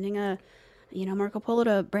 "Oh, I'm sending a, Marco Polo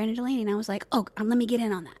to Brandon Delaney," and I was like, "Oh, let me get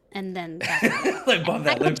in on that," and then Let me bump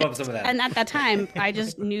some of that. And at that time, I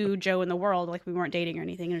just knew Joe in the world, like we weren't dating or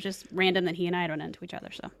anything. It was just random that he and I had run into each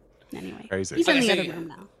other. So anyway, Crazy. he's in Okay, the so other you- room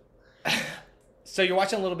now. So you're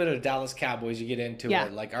watching a little bit of Dallas Cowboys. You get into Yeah.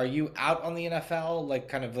 it. Like, are you out on the NFL? Like,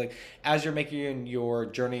 kind of like as you're making your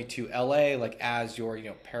journey to LA, like as your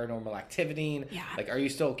paranormal activity. Yeah. Like, are you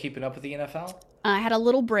still keeping up with the NFL? I had a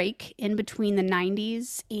little break in between the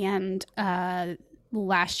 90s and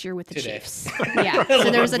last year with the Today. Chiefs. Yeah. So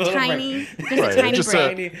there was a Little break. tiny, Right, tiny just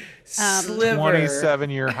break. sliver.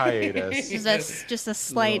 27-year hiatus. Just a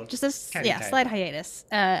slight, tiny. slight hiatus.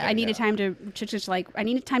 I needed time to just like I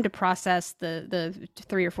needed time to process the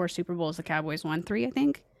 3 or 4 Super Bowls the Cowboys won. 3, I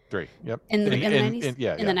think. 3. Yep. In the 90s.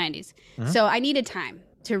 Yeah. In the 90s. So I needed time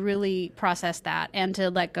to really process that and to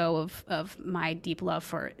let go of my deep love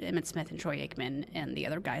for Emmitt Smith and Troy Aikman and the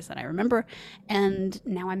other guys that I remember. And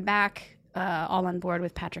now I'm back, all on board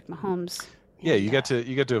with Patrick Mahomes. Yeah, you get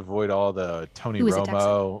to avoid all the Tony Who is a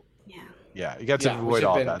Romo. Yeah. Yeah, you got to Yeah, which avoid has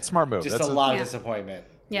all been that. Smart move. Just That's a lot of Yeah. disappointment.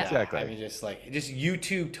 Yeah. Exactly. I mean, just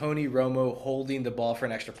YouTube Tony Romo holding the ball for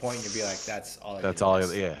an extra point, and you'd be like, that's all. That's all.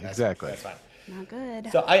 Yeah, exactly. That's fine. Not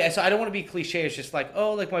good. So I don't want to be cliche. It's just like,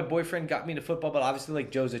 oh, like my boyfriend got me into football, but obviously like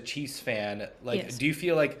Joe's a Chiefs fan. Like, Yes. do you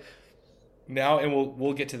feel like now? And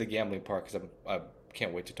we'll get to the gambling part because I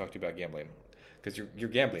can't wait to talk to you about gambling because you're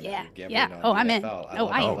gambling. yeah. Now. You're gambling Yeah. on Oh, the I'm in. NFL. Oh,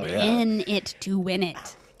 love I it. am love it. in it to win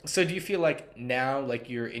it. So do you feel like now like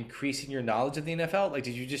you're increasing your knowledge of the NFL? Like,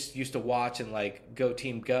 did you just used to watch and like go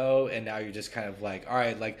team go, and now you're just kind of like, all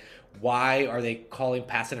right, like why are they calling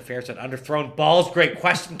pass interference on underthrown balls? Great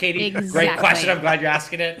question, Katie. Great Exactly. question. I'm glad you're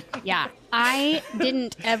asking it. Yeah, I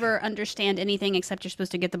didn't ever understand anything except you're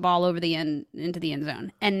supposed to get the ball over the end into the end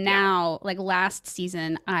zone. And now, like last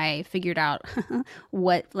season, I figured out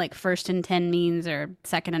what like 1st and 10 means or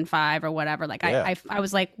 2nd and 5 or whatever. Like Yeah. I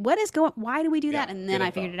was like, what is going? Why do we do that? Yeah, And then good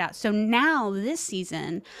I figured info. it out. So now this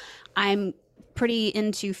season, I'm pretty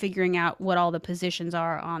into figuring out what all the positions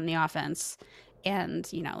are on the offense. And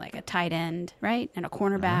like a tight end, right, and a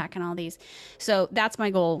cornerback, and all these. So that's my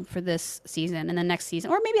goal for this season, and the next season,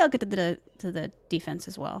 or maybe I'll get to the defense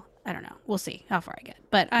as well. I don't know. We'll see how far I get,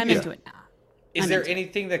 but I'm into it now. Is I'm there into it.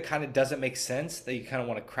 anything that kind of doesn't make sense that you kind of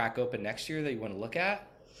want to crack open next year that you want to look at?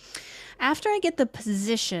 After I get the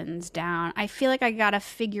positions down, I feel like I gotta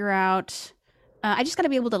figure out. I just gotta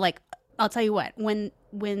be able to like. I'll tell you what.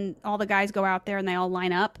 When all the guys go out there and they all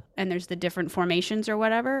line up and there's the different formations or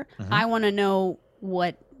whatever, I want to know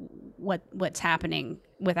what's happening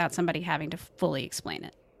without somebody having to fully explain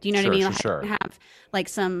it. Do you know what I mean? Sure. Have like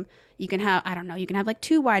some. You can have. I don't know. You can have like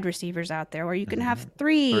 2 wide receivers out there, or you can have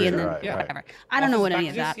 3, Three, and then right, Yeah. right. whatever. I don't know what any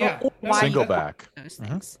of Offensive that. packages, yeah. Or why Single you back. those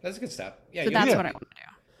things. That's good stuff. Yeah, So you- that's Yeah. what I want to do.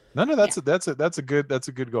 No, that's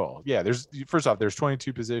a good goal. Yeah, there's first off, there's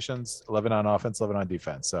 22 positions, 11 on offense, 11 on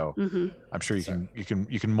defense. So I'm sure you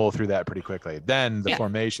can mull through that pretty quickly. Then the Yeah.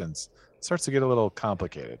 formations starts to get a little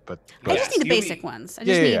complicated, but I just need the You'll basic be- ones. I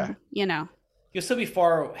just need, yeah. You'll still be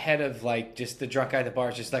far ahead of like just the drunk guy at the bar.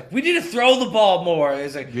 It's just like we need to throw the ball more.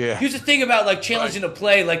 It's like Yeah. here's the thing about like challenging a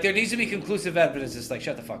play. Like there needs to be conclusive evidence. It's like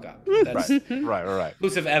shut the fuck up. That's right.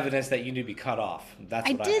 conclusive evidence that you need to be cut off. That's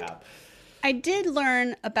I what did- I have. I did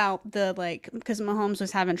learn about the like because Mahomes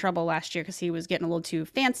was having trouble last year because he was getting a little too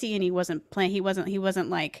fancy and he wasn't playing. He wasn't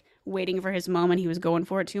like waiting for his moment. He was going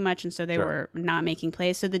for it too much, and so they Sure. were not making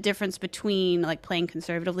plays. So the difference between like playing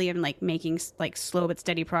conservatively and like making like slow but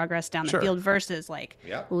steady progress down the Sure. field versus like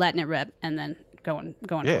Yeah. letting it rip and then going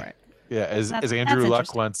for Yeah. it. Yeah, as That's Andrew Luck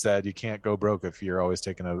interesting. once said, you can't go broke if you're always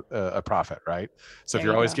taking a profit, right? So if There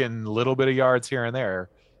you're you always go. getting a little bit of yards here and there,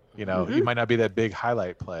 you might not be that big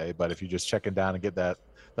highlight play, but if you're just checking down and get that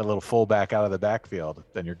little fullback out of the backfield,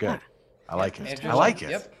 then you're good. I like it. Andrew I like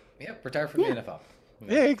Luck, it. Yep. Retire from the NFL.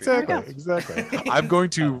 Yeah, exactly. go. Exactly. I'm going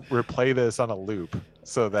to replay this on a loop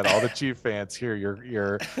so that all the Chief fans hear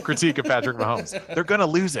your critique of Patrick Mahomes. They're gonna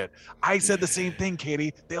lose it. I said the same thing,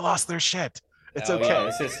 Katie. They lost their shit. It's Oh, okay.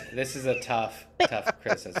 yeah, this is a tough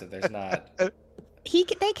criticism. There's not. They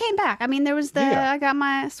came back. I mean, there was the Yeah. I got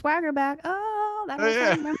my swagger back. Oh, that was Yeah.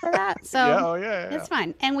 fun. Remember that? So Yeah, oh, yeah. it's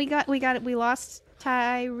fine. And we lost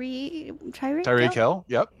Tyreek Tyreek Hill.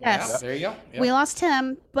 Yep. Yes. Yeah, there you go. Yep. We lost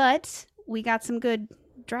him, but we got some good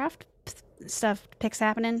draft stuff picks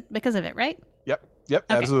happening because of it, right? Yep,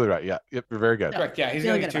 Okay. absolutely right. Yeah, yep, you're very good. Correct. Yeah, he's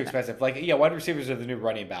Feeling going to good be too about expensive. Like, yeah, wide receivers are the new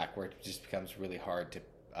running back, where it just becomes really hard to.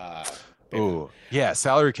 Pay for. Ooh, yeah,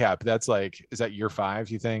 salary cap. That's like, is that year 5?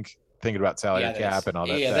 You think? Thinking about salary Yeah, cap and all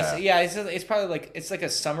that. Yeah, it's probably like it's like a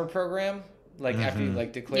summer program. Like after you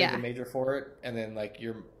like declare Yeah. the major for it, and then like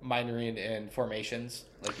you're minoring in formations,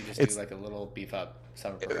 like you just It's- do like a little beef up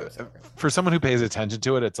summer program. For someone who pays attention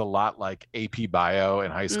to it, it's a lot like AP Bio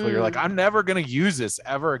in high school. You're like, I'm never gonna use this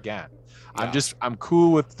ever again. Yeah. I'm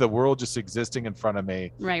cool with the world just existing in front of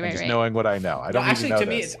me, Right, and just right. knowing what I know. I No, don't actually, need to to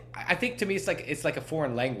know me, this. I think to me it's like a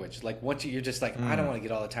foreign language. Like once you're just like, I don't want to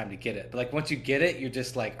get all the time to get it, but like once you get it, you're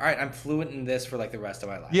just like, all right, I'm fluent in this for like the rest of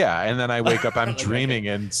my life. Yeah, and then I wake up, I'm dreaming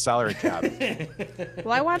in salary cap.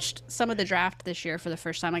 Well, I watched some of the draft this year for the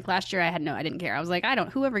first time. Like last year, I didn't care. I was like,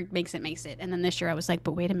 whoever makes it, makes it. And then this year, I was like,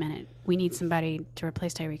 but wait a minute, we need somebody to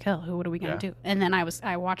replace Tyreek Hill. What are we gonna do? And then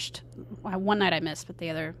I watched. One night I missed, but the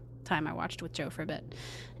other time I watched with Joe for a bit,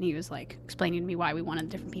 and he was like explaining to me why we wanted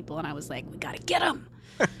different people, and I was like, we gotta get him.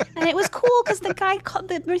 And it was cool because the guy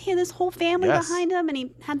he had this whole family Yes. behind him, and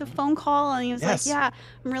he had the phone call, and he was Yes. like, "Yeah,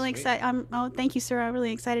 I'm really excited. Thank you, sir. I'm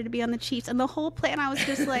really excited to be on the Chiefs." And the whole plan, I was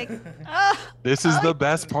just like, This is the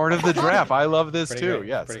best part of the draft. I love this Pretty too. great,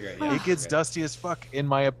 Yes, pretty great, yeah. it gets dusty as fuck in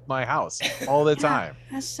my house all the time.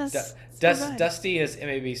 that's just so good. Dusty is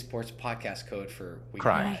MAB Sports podcast code for we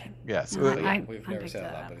Crying. Right. Yes. No, I We've never picked said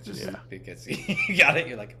it that out, up. but it's just Yeah. it gets you got it.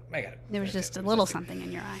 You're like, I got it. There was just a little something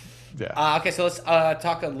in your eye. Yeah. Okay, so let's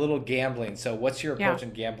talk a little gambling. So, what's your approach Yeah.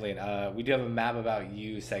 in gambling? We do have a Map About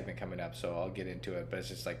You segment coming up, so I'll get into it. But it's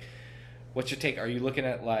just like, what's your take? Are you looking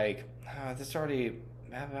at like, this already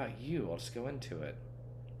Map About You? I'll just go into it.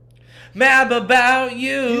 Map About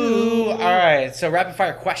You. All right, so rapid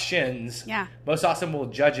fire questions. Yeah. Most awesome will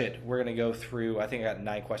judge it. We're gonna go through. I think I got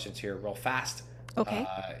 9 questions here, real fast. Okay.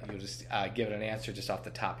 You'll just give it an answer just off the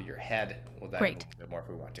top of your head. We'll dive Great. a little bit more if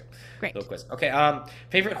we want to. Great. Little quiz. Okay.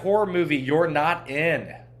 Favorite horror movie you're not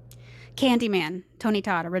in? Candyman, Tony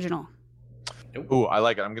Todd, original. Ooh, I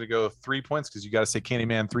like it. I'm gonna go 3 points because you got to say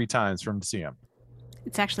Candyman 3 times for him to see him.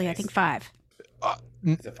 It's actually, I think, 5.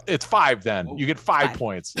 It's 5 then. You get 5 5.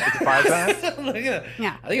 points. It's 5 times. Look at that.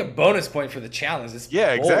 Yeah. I think a bonus point for the challenge. It's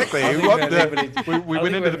Yeah, bold. exactly. I don't We, think upped anybody- the- we I don't went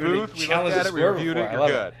think into the anybody booth. We challenged looked at the it. We score reviewed before. it. I You're love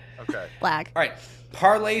good. Okay. Flag. All right.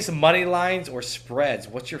 Parlays, money lines, or spreads.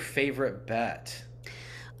 What's your favorite bet?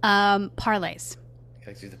 Parlays.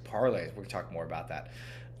 Let's do the parlays. We'll talk more about that.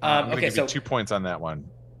 I'm gonna Okay, give so you 2 points on that one.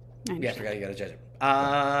 I yeah, I understand. forgot you got to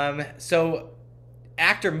judge it. So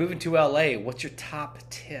actor moving to LA. What's your top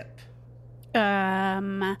tip?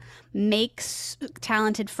 Makes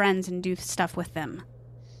talented friends and do stuff with them.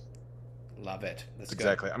 Love it. That's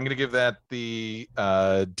Exactly. I'm gonna give that the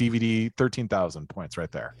DVD 13,000 points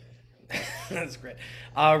right there. Good. That's great.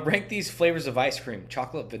 Rank these flavors of ice cream: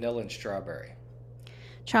 chocolate, vanilla, and strawberry.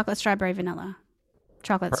 Chocolate, strawberry, vanilla.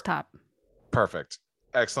 Chocolate's top. Perfect.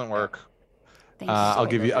 Excellent work. Thanks. I'll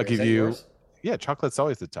give you. I'll Is give that you. yours? Yeah, chocolate's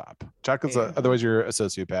always the top. Chocolate's Yeah. otherwise you're a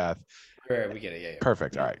sociopath. Right, we get it. Yeah.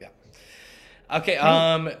 Perfect. All right. Yeah.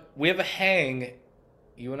 Okay. We have a hang,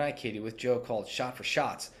 you and I, Katie, with Joe called Shot for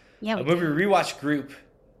Shots. Yeah, A we movie rewatch group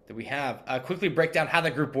that we have. Quickly break down how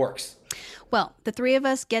the group works. Well, the three of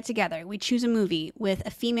us get together. We choose a movie with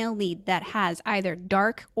a female lead that has either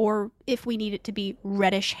dark or, if we need it to be,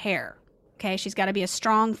 reddish hair. Okay, she's got to be a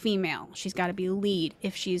strong female. She's got to be a lead.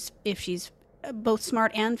 If she's both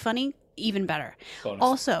smart and funny, even better. Bonus.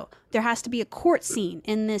 Also, there has to be a court scene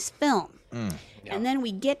in this film. And then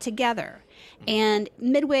we get together. And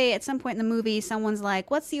midway, at some point in the movie, someone's like,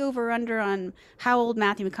 what's the over-under on how old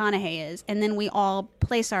Matthew McConaughey is? And then we all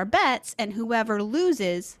place our bets, and whoever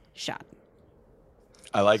loses, shot.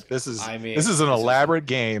 I like this. Is I mean, this is an this is- elaborate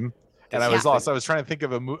game, and I was Yeah. lost. I was trying to think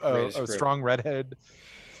of Greatest a group. strong redhead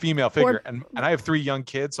female figure, and I have 3 young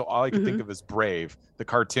kids, so all I can think of is Brave, the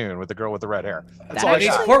cartoon with the girl with the red hair. That's That all I It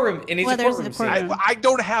needs a got. courtroom. It needs Well, a there's courtroom the scene. courtroom. I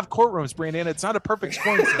don't have courtrooms, Brandon. It's not a perfect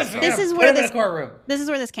scoring system. This is Put where him in this a courtroom. This is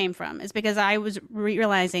where this came from. Is because I was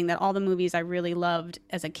realizing that all the movies I really loved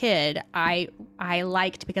as a kid, I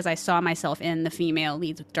liked because I saw myself in the female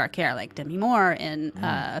leads with dark hair, like Demi Moore in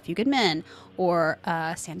A Few Good Men, or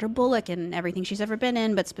Sandra Bullock in everything she's ever been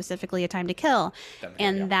in, but specifically A Time to Kill.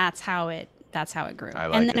 And yeah. that's how it grew. I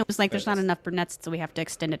like and then it. it was like, there's not enough brunettes, so we have to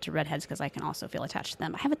extend it to redheads because I can also feel attached to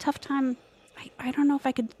them. I have a tough time. I don't know if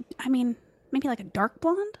I could. I mean, maybe like a dark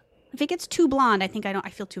blonde. If it gets too blonde, I think I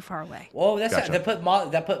feel too far away. Well, that's Gotcha.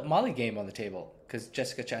 that put Molly Game on the table because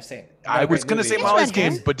Jessica Chastain. I was going to say Molly's red hair.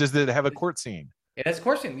 Game, but does it have a court scene? It has a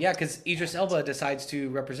court scene, yeah, because Idris Elba decides to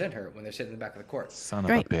represent her when they're sitting in the back of the court. Son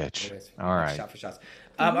Great. of a bitch. It is. All right. Shot for shots.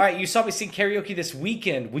 All right, you saw me sing karaoke this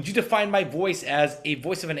weekend. Would you define my voice as a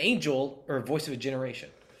voice of an angel or a voice of a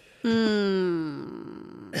generation?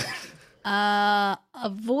 A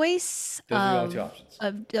voice Those are the only of, two options.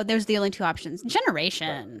 there's the only two options.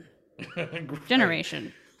 Generation.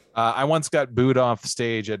 Generation. I once got booed off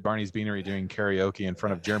stage at Barney's Beanery doing karaoke in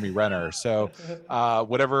front of Jeremy Renner. So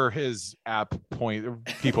whatever his app point,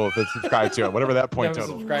 people that subscribe to it, whatever that point Number of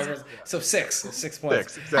total. subscribers. So 6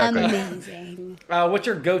 points. Exactly. Amazing. What's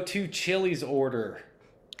your go-to Chili's order?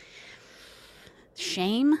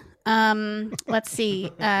 Shame. Let's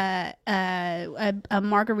see. A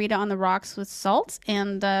margarita on the rocks with salt,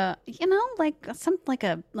 and like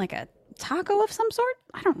a taco of some sort.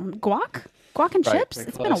 I don't know, guac and Right. chips.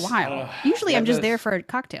 It's been a while. Usually, I'm just there for a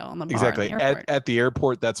cocktail on the bar. Exactly. In the airport. At the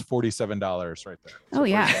airport, that's $47 right there. Oh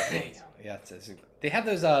yeah. Yeah, they have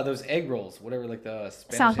those egg rolls, whatever, like the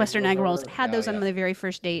Spanish Southwestern egg rolls. or whatever. Had Yeah, those yeah. on the very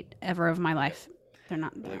first date ever of my life. They're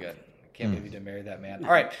not Really good. Can't Hmm. believe you didn't marry that man.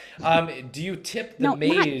 All right. Do you tip the No,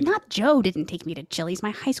 maid? not Joe didn't take me to Chili's.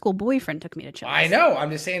 My high school boyfriend took me to Chili's. I know.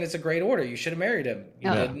 I'm just saying it's a great order. You should have married him. You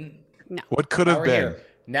Oh. didn't. What could Now have we're been? here.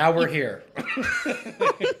 Now we're here.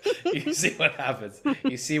 You see what happens.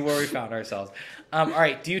 You see where we found ourselves. All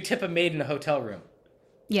right. Do you tip a maid in a hotel room?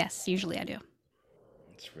 Yes, usually I do.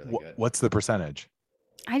 It's really good. What's the percentage?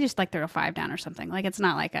 I just like throw a 5 down or something. Like it's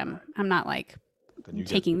not like I'm not like Then you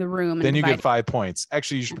taking the room. Then and you get dividing. 5 points.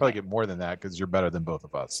 Actually, you should probably get more than that because you're better than both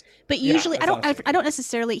of us. But Yeah, usually, that's honestly I don't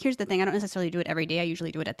necessarily. Here's the thing: I don't necessarily do it every day. I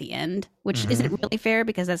usually do it at the end, which Mm-hmm. isn't really fair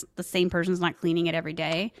because that's the same person's not cleaning it every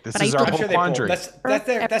day. This but is I our do I'm whole sure they pool. quandary.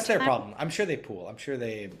 That's their time. problem. I'm sure they pool. I'm sure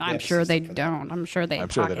they. I'm have a sure they system for that. don't. I'm sure they I'm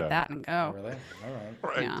sure they pocket don't. that and go. Really? All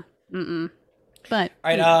right. Yeah. But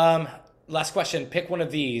All right. Last question. Pick one of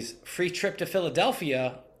these: free trip to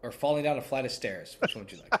Philadelphia or falling down a flight of stairs. Which one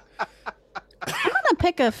would you like?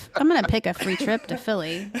 I'm gonna pick a free trip to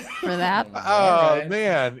Philly for that. Oh right.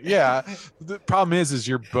 man, yeah. The problem is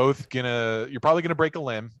you're probably gonna break a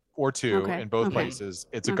limb or two Okay, in both okay. places.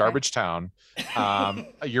 It's a Okay. garbage town.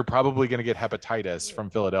 You're probably gonna get hepatitis from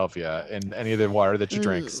Philadelphia in any of the water that you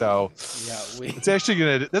drink. So Yeah, it's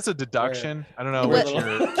actually that's a deduction. I don't know We're what a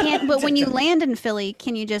little- your But when you land in Philly,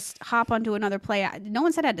 can you just hop onto another play? No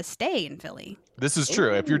one said I had to stay in Philly. This is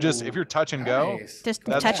true. If you're touch and go, Nice. Just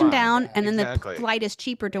That's touching fine. down, and then Exactly. the flight is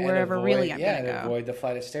cheaper to And wherever avoid- really I'm yeah, gonna and go. avoid the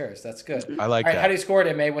flight of stairs. That's good. I like All right, that. how do you score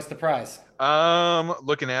it, May? What's the prize?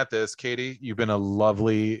 Looking at this, Katie, you've been a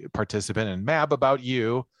lovely participant, and Mab, about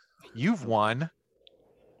you've won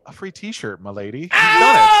a free T-shirt, my lady. You've done it.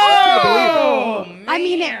 I can't believe it. Oh, I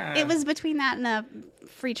mean, man. it was between that and a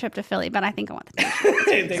free trip to Philly, but I think I want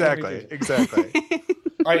the Exactly.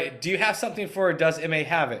 All right, do you have something for Does MA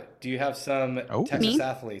Have It? Do you have some Oh. Texas Me?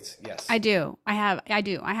 athletes? Yes. I do. I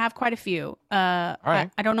have quite a few. right.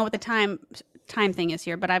 I don't know what the time thing is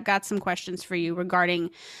here, but I've got some questions for you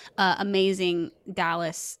regarding amazing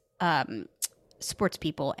Dallas sports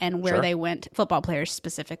people and where Sure. they went, football players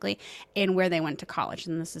specifically, and where they went to college.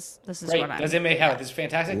 And this is Great. what I'm. Does MA Have It? This is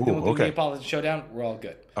fantastic. Ooh, Then we'll do okay. Neapolitan Showdown. We're all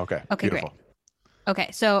good. Okay. Okay, Beautiful. great.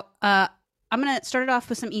 Okay, so I'm gonna start it off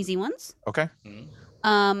with some easy ones. Okay.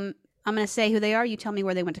 I'm gonna say who they are. You tell me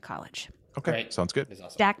where they went to college. Okay. Great. Sounds good. This is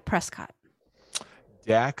awesome. Dak Prescott.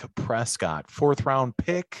 Dak Prescott, 4th round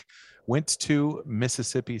pick, went to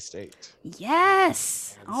Mississippi State.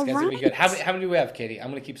 Yes. This All guy's gonna be right. good. How many do we have, Katie? I'm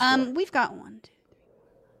going to keep score. We've got one.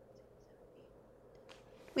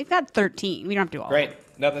 We've got 13. We don't have to do all. Great.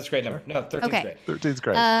 No, that's a great number. No, 13's Okay. great. 13's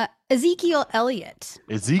great. Ezekiel Elliott.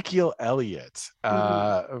 Ezekiel Elliott,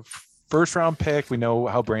 first round pick. We know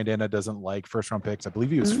how Brandana doesn't like first round picks. I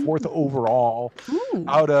believe he was 4th overall Ooh.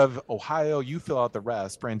 out of Ohio. You fill out the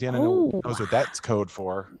rest. Brandana Ooh. knows what that's code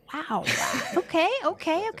for. Wow. Okay.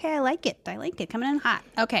 I like it. Coming in hot.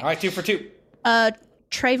 Okay. All right, 2 for 2.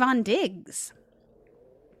 Trayvon Diggs.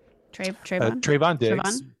 Trayvon. Trayvon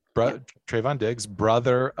Diggs. Trayvon? Trayvon Diggs,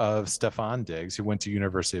 brother of Stephon Diggs, who went to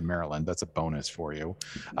University of Maryland. That's a bonus for you.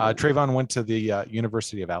 Trayvon went to the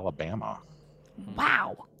University of Alabama.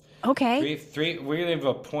 Wow. Okay. Three. We're going to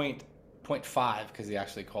have a point 0.5 because he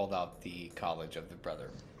actually called out the college of the brother,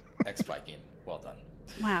 ex-Viking. Well done.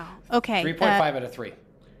 Wow. Okay. 3.5 out of 3.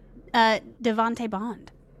 Devontae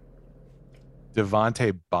Bond.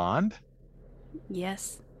 Devontae Bond.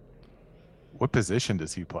 Yes. What position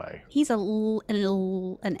does he play? He's an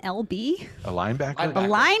LB. A linebacker. Linebacker. A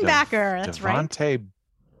linebacker. That's right. Devontae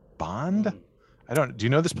Bond. I don't. Do you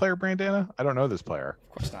know this player, Brandana? I don't know this player.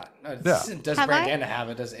 Of course not. No, Yeah. this isn't, does Have I- Brandana have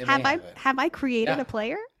it? Does MA Have I have it? have I created Yeah. a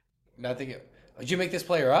player? No, I think did you make this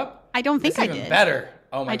player up? I don't think This I is even did. better.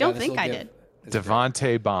 Oh my I God, don't this think will I give- did.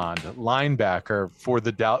 Devontae Bond, linebacker for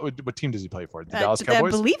the Dallas. What team does he play for? The Dallas I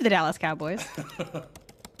Cowboys. believe the Dallas Cowboys.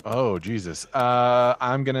 Oh Jesus!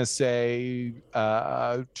 I'm gonna say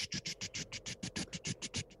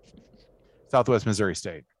Southwest Missouri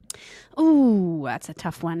State. Ooh, that's a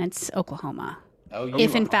tough one. It's Oklahoma. Oh, you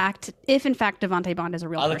If are. in fact Devontae Bond is a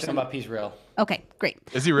real I looked person. him up. He's real. Okay, great.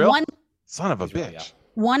 Is he real? One, Son of a He's real, bitch. yeah.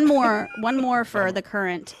 one more for the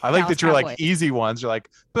current. I like Dallas that you're like Cowboys. easy ones. You're like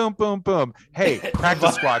boom, boom, boom. Hey,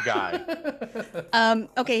 practice squad guy.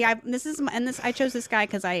 Okay, yeah, I chose this guy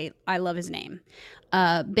because I love his name.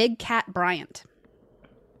 Big Cat Bryant.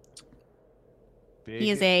 He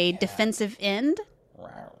is a defensive end.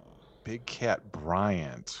 Big Cat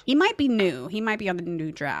Bryant. He might be new. He might be on the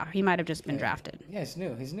new draft. He might have just been drafted. Yeah, he's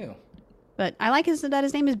new. He's new. But I like that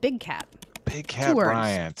his name is Big Cat. Big Cat words.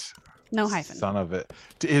 Bryant. No hyphen. Son of it.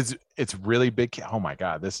 It's really Big Cat. Oh my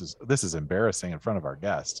God, this is embarrassing in front of our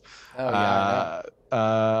guest. Oh yeah.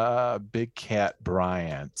 I Big Cat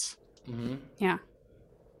Bryant. know. Mm-hmm. Yeah.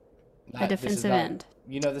 A defensive end.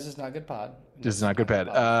 You know this is not good pod. This is not good, Pat.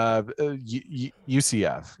 UCF,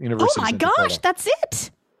 Oh University. my of Central gosh, Florida. that's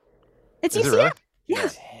it. It's Is it UCF. really? Yeah.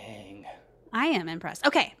 Dang. I am impressed.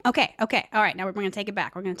 Okay. All right, now we're going to take it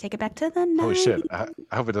back. We're going to take it back to the 90s. Holy shit! I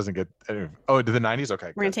hook it doesn't get. Oh, to the 90s.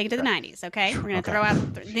 Okay, We're going to take it to the 90s, okay? We're going to Okay. throw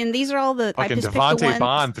out. Then these are all the. I Fucking just picked the Devontae ones.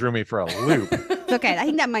 Bond threw me for a loop. It's okay. I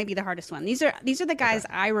think that might be the hardest one. These are the guys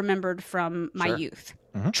I remembered from my Sure. youth.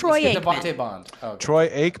 Mhm. Troy Let's get Aikman. Devontae Bond. Oh, okay. Troy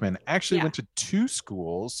Aikman actually Yeah. went to 2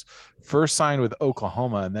 schools. First signed with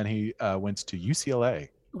Oklahoma, and then he went to UCLA.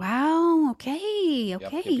 Wow. Okay. Yep,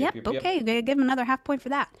 Okay. yep, Yep. yep. Okay. Gotta give him another half point for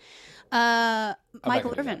that. I'm not Michael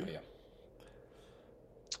gonna do that, Irvin.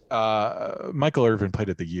 but yeah. Michael Irvin played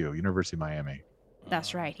at the University of Miami.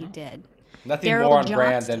 That's right. He did. Nothing Daryl more on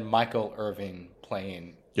brand Johnston. than Michael Irving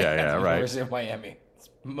playing. Yeah, at yeah, the right. University of Miami. It's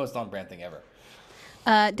the most on brand thing ever.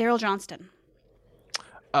 Daryl Johnston.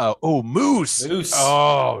 Moose. Moose.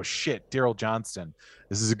 Oh shit, Daryl Johnston.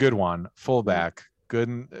 This is a good one. Fullback. Good.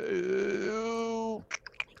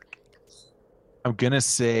 I'm gonna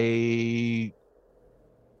say.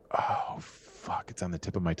 Oh fuck! It's on the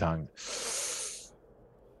tip of my tongue.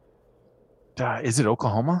 Is it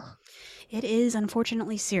Oklahoma? It is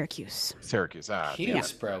unfortunately Syracuse. Syracuse. Damn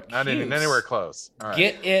Cuse, it. bro. Not Cuse. anywhere close. All right.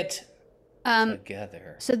 Get it Um,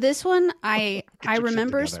 together. So this one, I your shit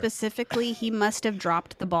remember together. specifically. He must have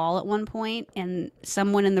dropped the ball at one point, and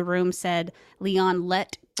someone in the room said, "Leon,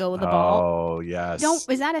 let go of the ball." Oh yes.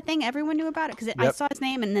 Is that a thing everyone knew about it? Because I Yep. saw his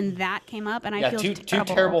name, and then that came up, and I Yeah, feel two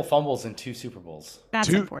terrible. terrible fumbles and 2 Super Bowls. That's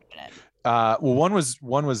Two- unfortunate. Well, one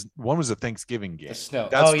was a Thanksgiving game. The snow.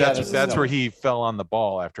 That's oh, yeah, that's, this is that's snow. where he fell on the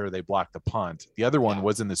ball after they blocked the punt. The other one Yeah.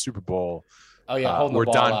 was in the Super Bowl. Oh yeah, holding where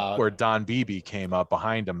the ball Don out. where Don Beebe came up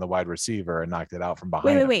behind him, the wide receiver, and knocked it out from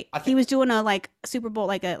behind. him. Wait. I He think- was doing a Super Bowl,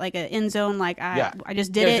 like a end zone, Yeah. I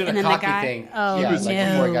just Yeah, did he was it, doing and a then the cocky guy. thing. Oh Yeah, He was, like no!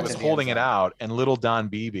 before he he got was to the holding end it zone. out, and little Don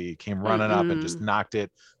Beebe came running up and just knocked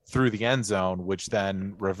it through the end zone, which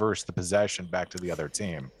then reversed the possession back to the other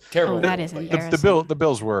team. Terrible. Oh, that is but yeah. embarrassing. The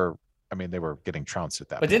Bills were, I mean, they were getting trounced at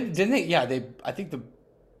that. But point. didn't they? Yeah, I think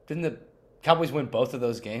didn't the Cowboys win both of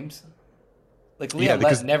those games? Like Leon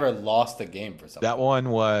because Lett never lost a game for something. That one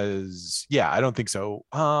was, I don't think so.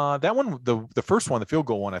 That one, the first one, the field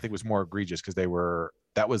goal one, I think was more egregious because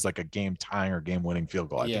that was like a game tying or game winning field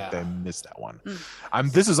goal. I Yeah. think they missed that one.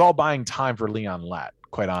 This is all buying time for Leon Lett,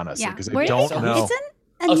 quite honestly, Yeah, because Where I is don't it? know. It's an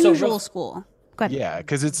Oh, so unusual real- school. Go ahead. Yeah,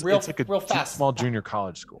 because it's Real- like a real fast. small junior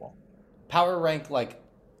college school. Power rank like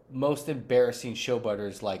most embarrassing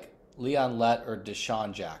showbutters like Leon Lett or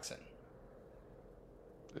Deshaun Jackson.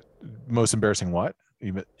 Most embarrassing what?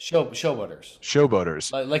 Showbutters.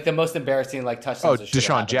 Showboaters. Like the most embarrassing like Oh, touchdowns. that should've Deshaun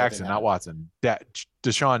happened, Jackson, but not didn't Watson. That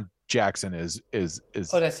Deshaun Jackson is. happen.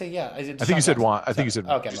 Oh, did I say yeah? Is it I think you Deshaun said Jackson? I think you said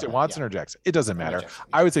Okay, did you say my bad, Watson yeah. or Jackson. It doesn't matter. Jackson,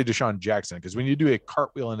 I would say Deshaun Jackson because when you do a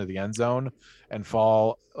cartwheel into the end zone and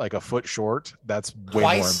fall like a foot short, that's way more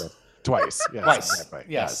Twice? embarrassing. Twice. Yes, Twice. Exactly.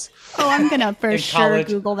 Yes. Oh, I'm gonna for In sure college,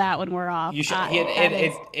 Google that when we're off. You should. that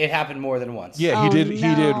is- It happened more than once. Yeah, he Oh, did.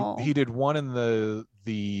 no. He did one in the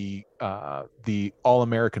All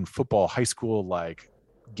American football high school like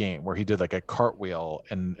game where he did like a cartwheel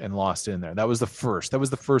and lost in there. That was the first. That was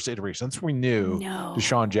the first iteration. That's when we knew No.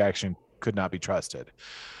 Deshaun Jackson could not be trusted.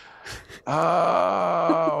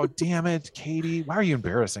 Oh, damn it, Katie. Why are you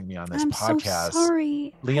embarrassing me on this I'm podcast? so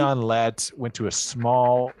sorry. Leon Lett went to a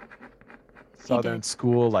small southern did.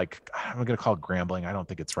 school. Like, I'm going to call it Grambling. I don't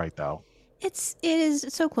think it's right, though. it is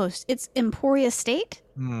so close. It's Emporia State.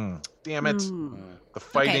 Damn it. The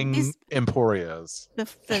Fighting these- Emporias. The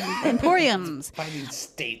Emporiums. Fighting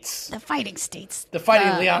States. The Fighting States. The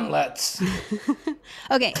Fighting Leonlets.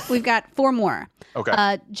 Okay, we've got 4 more. Okay.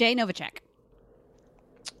 Jay Novacek.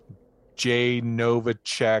 Jay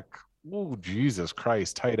Novacek. Oh, Jesus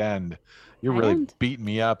Christ. Tight end. You're Tight really end. beating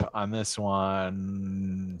me up on this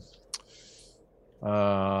one.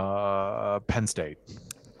 Penn State.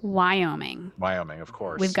 Wyoming. Wyoming, of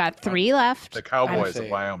course. We've got 3 left. the Cowboys say-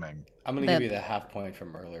 of Wyoming. I'm going The- to give you the half point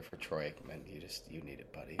from earlier for Troy Aikman. You need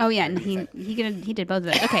it, buddy. Oh yeah, and he did both of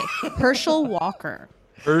those. Okay, Herschel Walker.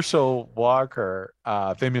 Herschel Walker,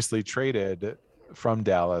 famously traded from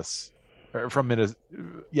Dallas, or from Minnesota.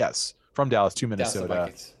 Yes, from Dallas to That's the Minnesota.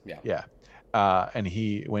 Vikings. Yeah. Yeah. And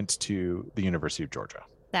he went to the University of Georgia.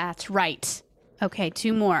 That's right. Okay,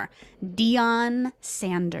 2 more. Deion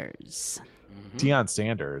Sanders. Deion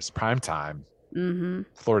Sanders, primetime,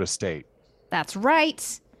 Florida State. That's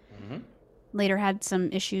right. Later had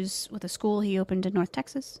some issues with a school he opened in North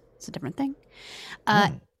Texas. It's a different thing.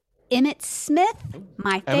 Emmett Smith,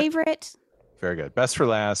 my favorite. Very good. Best for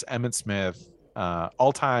last, Emmitt Smith,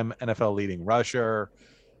 all-time NFL leading rusher,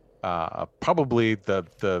 probably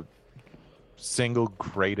the single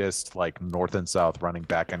greatest like north and south running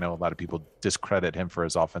back. I know a lot of people discredit him for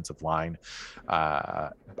his offensive line.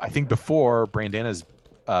 I think before Brandana's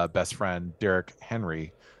best friend Derrick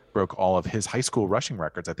Henry broke all of his high school rushing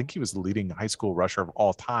records. I think he was the leading high school rusher of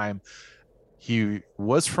all time. He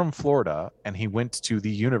was from Florida and he went to the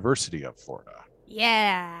University of Florida.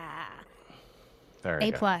 Yeah. There you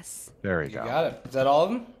A go. plus. There you You go. got it. Is that all of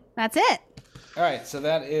them? That's it. All right, so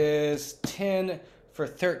that is 10 for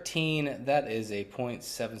 13. That is a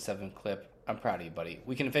 .77 clip. I'm proud of you, buddy.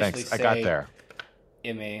 We can officially Thanks. I say got there.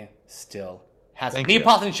 MA still has it. Thank you.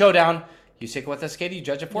 Neapolitan Showdown. You stick with us, Katie? You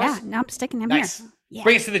judge it for Yeah, us? now I'm sticking him Nice. here. Yeah.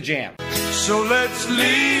 Bring us to the jam. So let's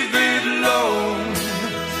leave it alone,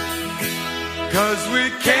 'cause we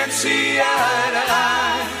can't see eye to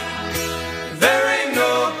eye. There ain't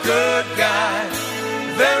no good guy,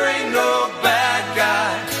 there ain't no bad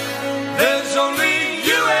guy. There's only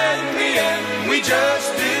you and me, and we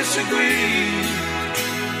just disagree.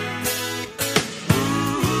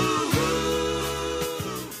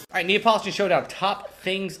 All right, Neapolitan Showdown. Top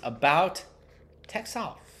things about Texas.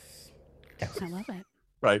 I love it.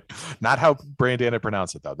 Right. Not how Brandana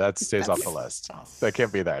pronounced it, though. That stays off the list. Texas. That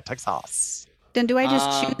can't be there. Texas. Then do I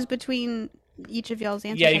just choose between each of y'all's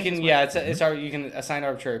answers? Yeah, I you just can. want- Yeah, you can assign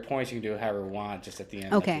arbitrary points. You can do it however you want. Just at the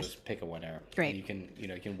end, Okay. just pick a winner. Great. And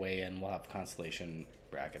you can weigh in. We'll have constellation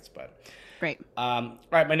brackets, but. Great. All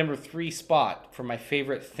right, my number 3 spot for my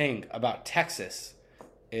favorite thing about Texas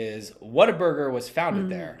is Whataburger was founded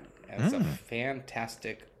there. And it's a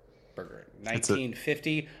fantastic burger.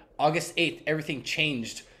 1950, August 8th, everything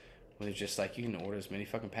changed. When it's just like, you can order as many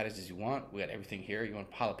fucking patties as you want. We got everything here. You want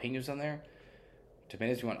jalapenos on there?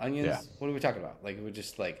 Tomatoes? You want onions? Yeah. What are we talking about? Like, it was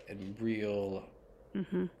just like a real,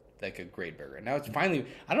 like a great burger. Now it's finally,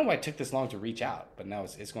 I don't know why it took this long to reach out, but now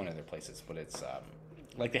it's going to other places. But it's,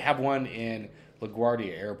 like they have one in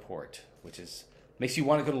LaGuardia Airport, which is makes you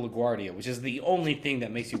want to go to LaGuardia, which is the only thing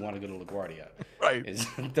that makes you want to go to LaGuardia. Right. Is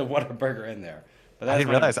the Whataburger in there. But I that's didn't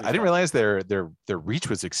my realize. number I didn't 3 realize their reach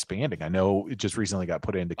was expanding. I know it just recently got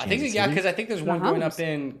put into spot. I Kansas think yeah, City. because I think there's one going up Mahomes.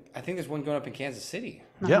 in. I think there's one going up in Kansas City.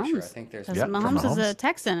 Yeah. Sure, I Mahomes. think there's. Because Yeah, for Mahomes is a Mahomes.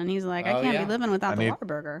 Texan, and he's like, I Oh, can't yeah. be living without I the mean-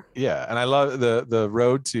 Whataburger. Yeah, and I love the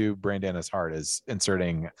road to Brandana's heart is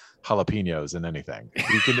inserting jalapenos in anything. If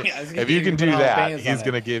you can, Yeah, I was if gonna- you you can can do put that, jalapenos on he's it.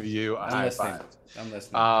 gonna give you a I'm high listening. five. I'm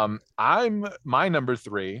listening. I'm my number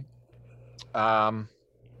 3.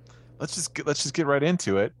 Let's just get right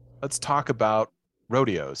into it. Let's talk about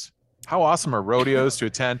rodeos. How awesome are rodeos to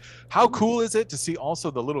attend? How cool is it to see also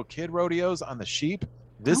the little kid rodeos on the sheep?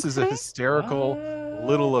 This is a Okay. hysterical What?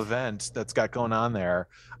 little event that's got going on there.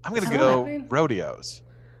 I'm gonna Is that go happening? rodeos.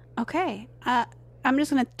 Okay. I'm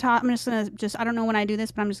just gonna talk. I don't know when I do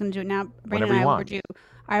this, but I'm just gonna do it now. Whenever Brandon, you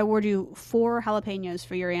I award you 4 jalapenos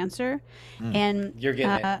for your answer, and You're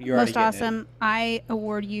getting it. You're already most getting it. awesome. I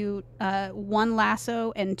award you 1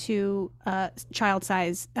 lasso and 2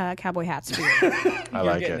 child-size cowboy hats for you. I You're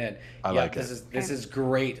like getting it. Yeah, I like this it. This is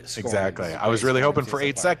great. Scoring. Exactly. This is I was great really scoring hoping for so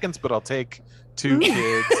 8 far. seconds, but I'll take 2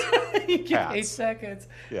 kids. You get 8 Cats. seconds.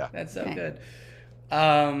 Yeah. That's so Okay. good.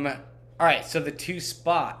 All right, so the 2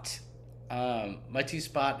 spot. My 2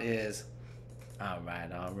 spot is all right.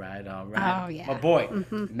 Oh, yeah. My boy,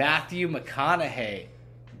 Matthew McConaughey,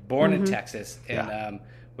 born in Texas. And Yeah.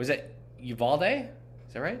 was it Uvalde?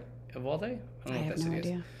 Is that right? Uvalde? I don't know I what have that no city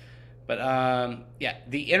idea. is. But yeah,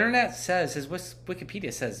 the internet says, his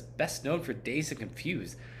Wikipedia says, best known for Days of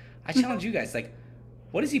Confused. I challenge you guys. Like,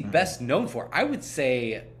 what is he best known for? I would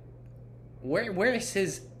say, where is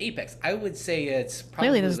his apex? I would say it's probably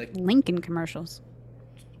Clearly, those like Lincoln commercials.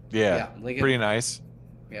 Yeah, like pretty nice.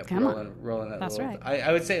 yeah, Come on. rolling that. That's little, right.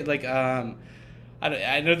 I would say like I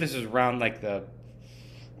know this is around like the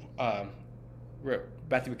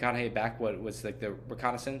Matthew McConaughey back. What was like the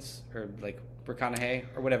reconnaissance or like McConaughey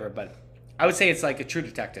or whatever, but. I would say it's like a True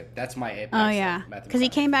Detective. That's my apex. Oh yeah, Matthew because he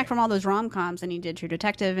McConaughey. came back from all those rom-coms and he did True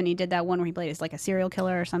Detective and he did that one where he played as like a serial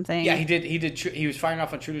killer or something. Yeah, he did. He was firing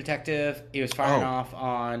off on True Detective. He was firing off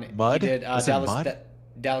on Mud? He did Was it Mud?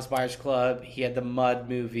 Dallas Buyers Club. He had the Mud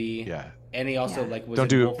movie. Yeah. and he also Yeah. like was Don't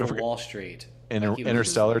in do- Wolf don't of forget- Wall Street. Inter- Like, he was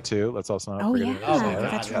Interstellar just, too. Let's also not Oh, forget yeah. Interstellar. Oh my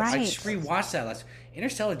god, That's I right. just rewatched that last.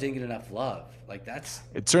 Interstellar didn't get enough love. Like that's.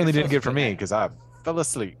 It certainly didn't get for me Interstellar's because I fell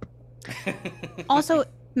asleep. good. Also,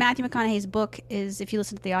 Matthew McConaughey's book is, if you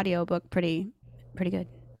listen to the audio book, pretty good.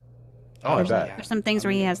 Oh, I There's, bet. there's some things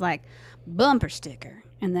where he has like bumper sticker,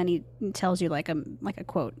 and then he tells you like a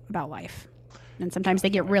quote about life. And sometimes they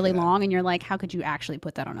get really long, and you're like, how could you actually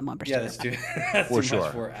put that on a bumper Yeah, sticker? that's too. That's For too sure,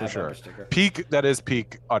 much for a bumper sure. sticker.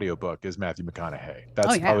 Peak audiobook is Matthew McConaughey. That's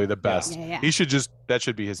Oh, yeah. probably the best. Yeah, yeah. He should that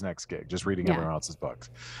should be his next gig, just reading Yeah. everyone else's books.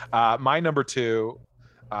 My number two,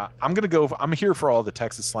 I'm here for all the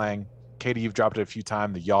Texas slang. Katie, you've dropped it a few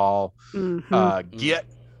times. The y'all, Mhm. get,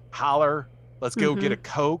 holler, let's go Mhm. get a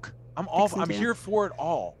Coke. I'm too. here for it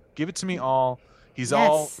all. Give it to me all. He's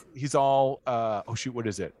Yes. all oh shoot, what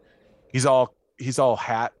is it? He's all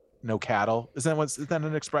hat, no cattle. Is that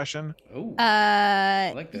an expression? Ooh.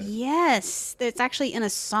 like this. yes, it's actually in a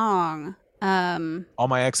song. All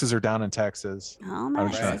my exes are down in Texas. Oh my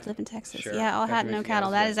Right. exes live in Texas. Sure. Yeah, all Got hat, the no music, cattle.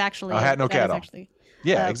 yeah, That that's is good. actually All hat, no that is cattle. actually-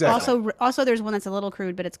 Yeah, exactly. Also, there's one that's a little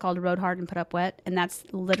crude, but it's called "Rode Hard and Put Up Wet," and that's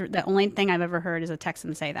literally the only thing I've ever heard is a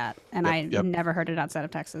Texan say that, and Yep. never heard it outside of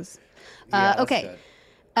Texas. Yeah, that's okay,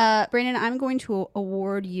 good. Brandon, I'm going to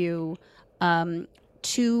award you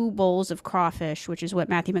 2 bowls of crawfish, which is what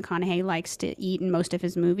Matthew McConaughey likes to eat in most of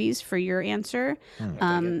his movies, for your answer.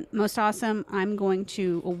 Most awesome, I'm going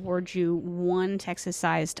to award you 1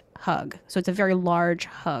 Texas-sized hug. So it's a very large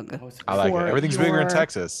hug. I like it. for Everything's bigger in your-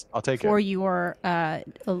 Texas. I'll take For it. your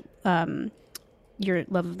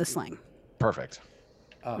love of the slang. Perfect.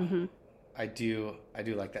 Oh, I do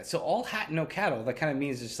like that. So all hat, no cattle. That kind of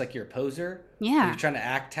means it's like you're a poser. Yeah. You're trying to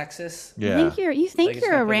act Texas. Yeah. You think Like, it's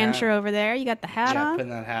you're not a putting rancher that- over there. You got the hat Yeah, on. putting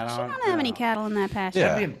that hat You on. don't have any No. cattle in that pasture.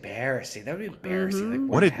 Yeah. That'd be embarrassing. That would be embarrassing. Like,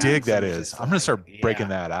 What a what dig that happens? is. It's I'm gonna start like, breaking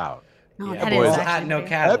yeah. that out. Oh, Yeah, that boys. is all actually hat, no very-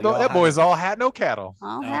 cattle. That, You all that hat- boy's all hat, no cattle.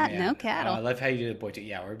 All Oh, hat, man. no cattle. I love how you did it, boy.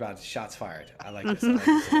 Yeah, we're about to shots fired. I like this. I like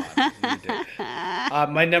this a lot. You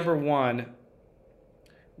did. My number 1,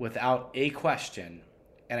 without a question,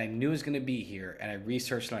 and I knew it was going to be here, and I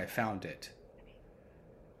researched and I found it.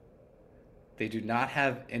 They do not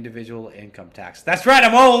have individual income tax. That's right.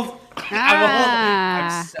 I'm old.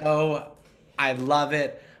 Ah. I love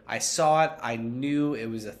it. I saw it. I knew it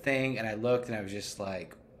was a thing, and I looked, and I was just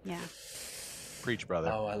like, Yeah. Preach,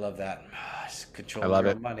 brother. oh, I love that. Just control I love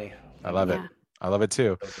your it. money. I love it. Yeah. I love it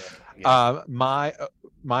too. Yeah.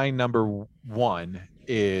 My number 1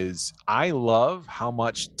 is I love how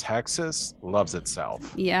much Texas loves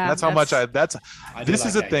itself. Yeah, That's how much I do this like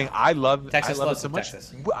is a that, thing yeah. I love. Texas I love it loves so much.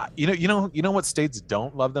 Texas. You know what states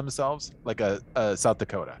don't love themselves? Like South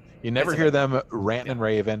Dakota. You never It's hear like- them ranting and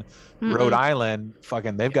raving. Rhode Island,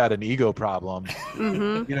 fucking, they've got an ego problem.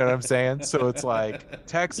 Mhm. You know what I'm saying? So it's like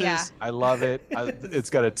Texas. Yeah. I love it. It's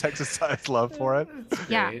got a Texas-sized love for it.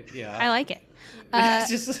 Yeah. Great, yeah. I like it. It's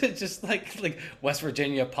just like West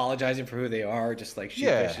Virginia apologizing for who they are, just like sheepish.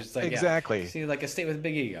 Yeah, Just like, exactly. Yeah. See, like a state with a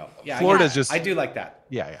big ego. Yeah, Florida's I just- I do like that.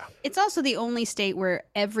 Yeah. It's also the only state where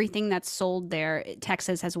everything that's sold there,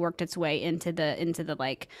 Texas has worked its way into the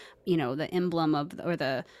like, you know, the emblem of or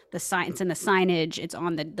the sign. It's in the signage. It's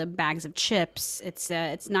on the bags of chips. It's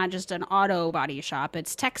not just an auto body shop.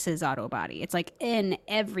 It's Texas Auto Body. It's like in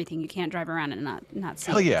everything. You can't drive around and not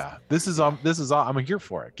see. Hell it. yeah. This is all. I'm here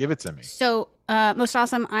for it. Give it to me. So, most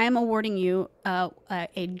awesome. I am awarding you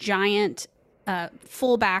a giant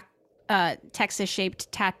fullback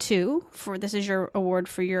Texas-shaped tattoo. This is your award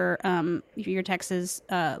for your Texas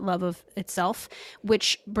love of itself,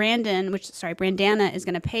 which Brandana is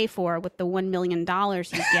going to pay for with the $1 million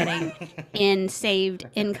he's getting in saved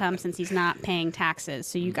income since he's not paying taxes.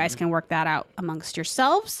 So you guys can work that out amongst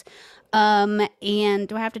yourselves. And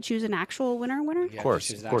do I have to choose an actual winner? Yeah, Of course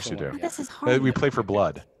she's an you actual do. one, yeah. This is hard. We play for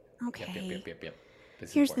blood. Okay. Yep. This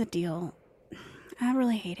is Here's the important. deal. I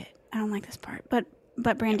really hate it. I don't like this part. But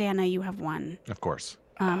Brandana, you have won. Of course.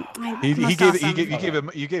 He You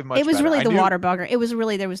gave much It was better. really I the knew- water bugger. It was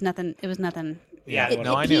really there was nothing. Yeah,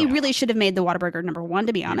 He really should have made the Whataburger number 1,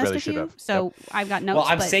 to be honest really with should you. have. So I've got notes. Well,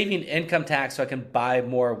 I'm but saving income tax so I can buy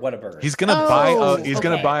more Whataburgers. He's gonna buy a okay.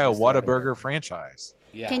 Whataburger franchise.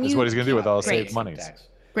 Yeah. Can That's you- what he's gonna do with all his Great. saved monies.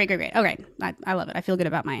 Great. Okay, I love it. I feel good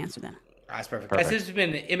about my answer then. That's perfect. Perfect. Guys, this has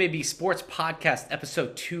been MAB Sports Podcast,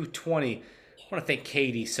 episode 220. I want to thank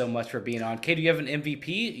Katie so much for being on. Katie, do you have an MVP?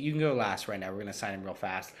 You can go last right now. We're going to sign him real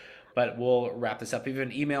fast. But we'll wrap this up. If you have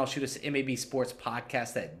an email, shoot us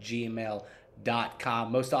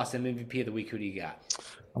mabsportspodcast@gmail.com. Most awesome MVP of the week. Who do you got?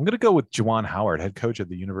 I'm gonna go with Juwan Howard, head coach at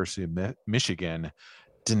the University of Michigan,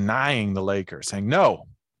 denying the Lakers, saying, "No,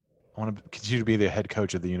 I want to continue to be the head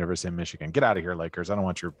coach of the University of Michigan. Get out of here, Lakers. I don't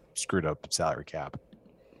want your screwed up salary cap."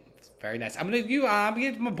 Very nice. I'm gonna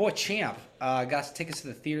give my boy Champ. Got tickets to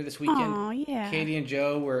the theater this weekend. Oh yeah. Katie and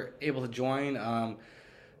Joe were able to join.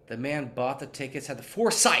 The man bought the tickets, had the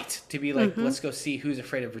foresight to be like, let's go see Who's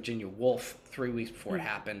Afraid of Virginia Woolf 3 weeks before it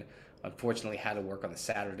happened. Unfortunately, had to work on the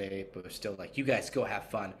Saturday, but was still like, you guys go have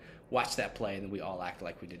fun, watch that play, and then we all acted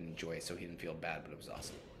like we didn't enjoy it, so he didn't feel bad, but it was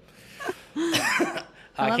awesome.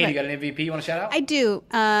 Katie, you got an MVP you want to shout out? I do.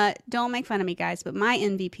 Don't make fun of me, guys, but my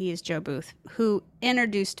MVP is Joe Booth, who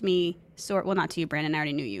introduced me, well, not to you, Brandon, I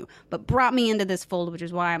already knew you, but brought me into this fold, which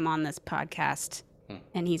is why I'm on this podcast,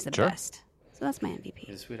 and he's the best. So that's my MVP.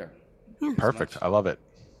 He's a sweetheart. Perfect. I love it.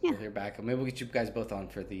 We'll hear back. Maybe we'll get you guys both on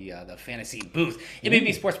for the fantasy booth.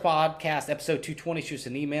 MAB Sports Podcast, episode 220. Shoot us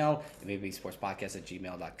an email,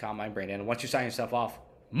 mabsportspodcast@gmail.com. I'm Brandon. And once you sign yourself off,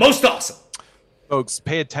 most awesome. Folks,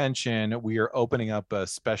 pay attention. We are opening up a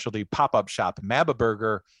specialty pop-up shop, Mabba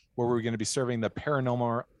Burger, where we're going to be serving the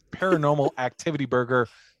paranormal activity burger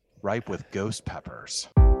ripe with ghost peppers.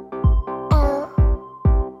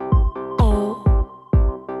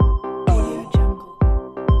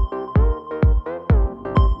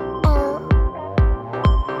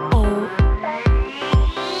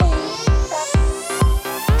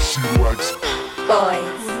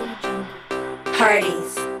 Boys,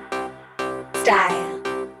 parties, style,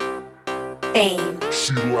 fame,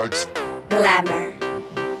 She likes glamour,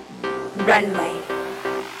 runway,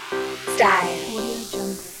 style,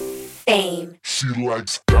 fame. She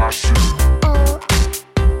likes fashion.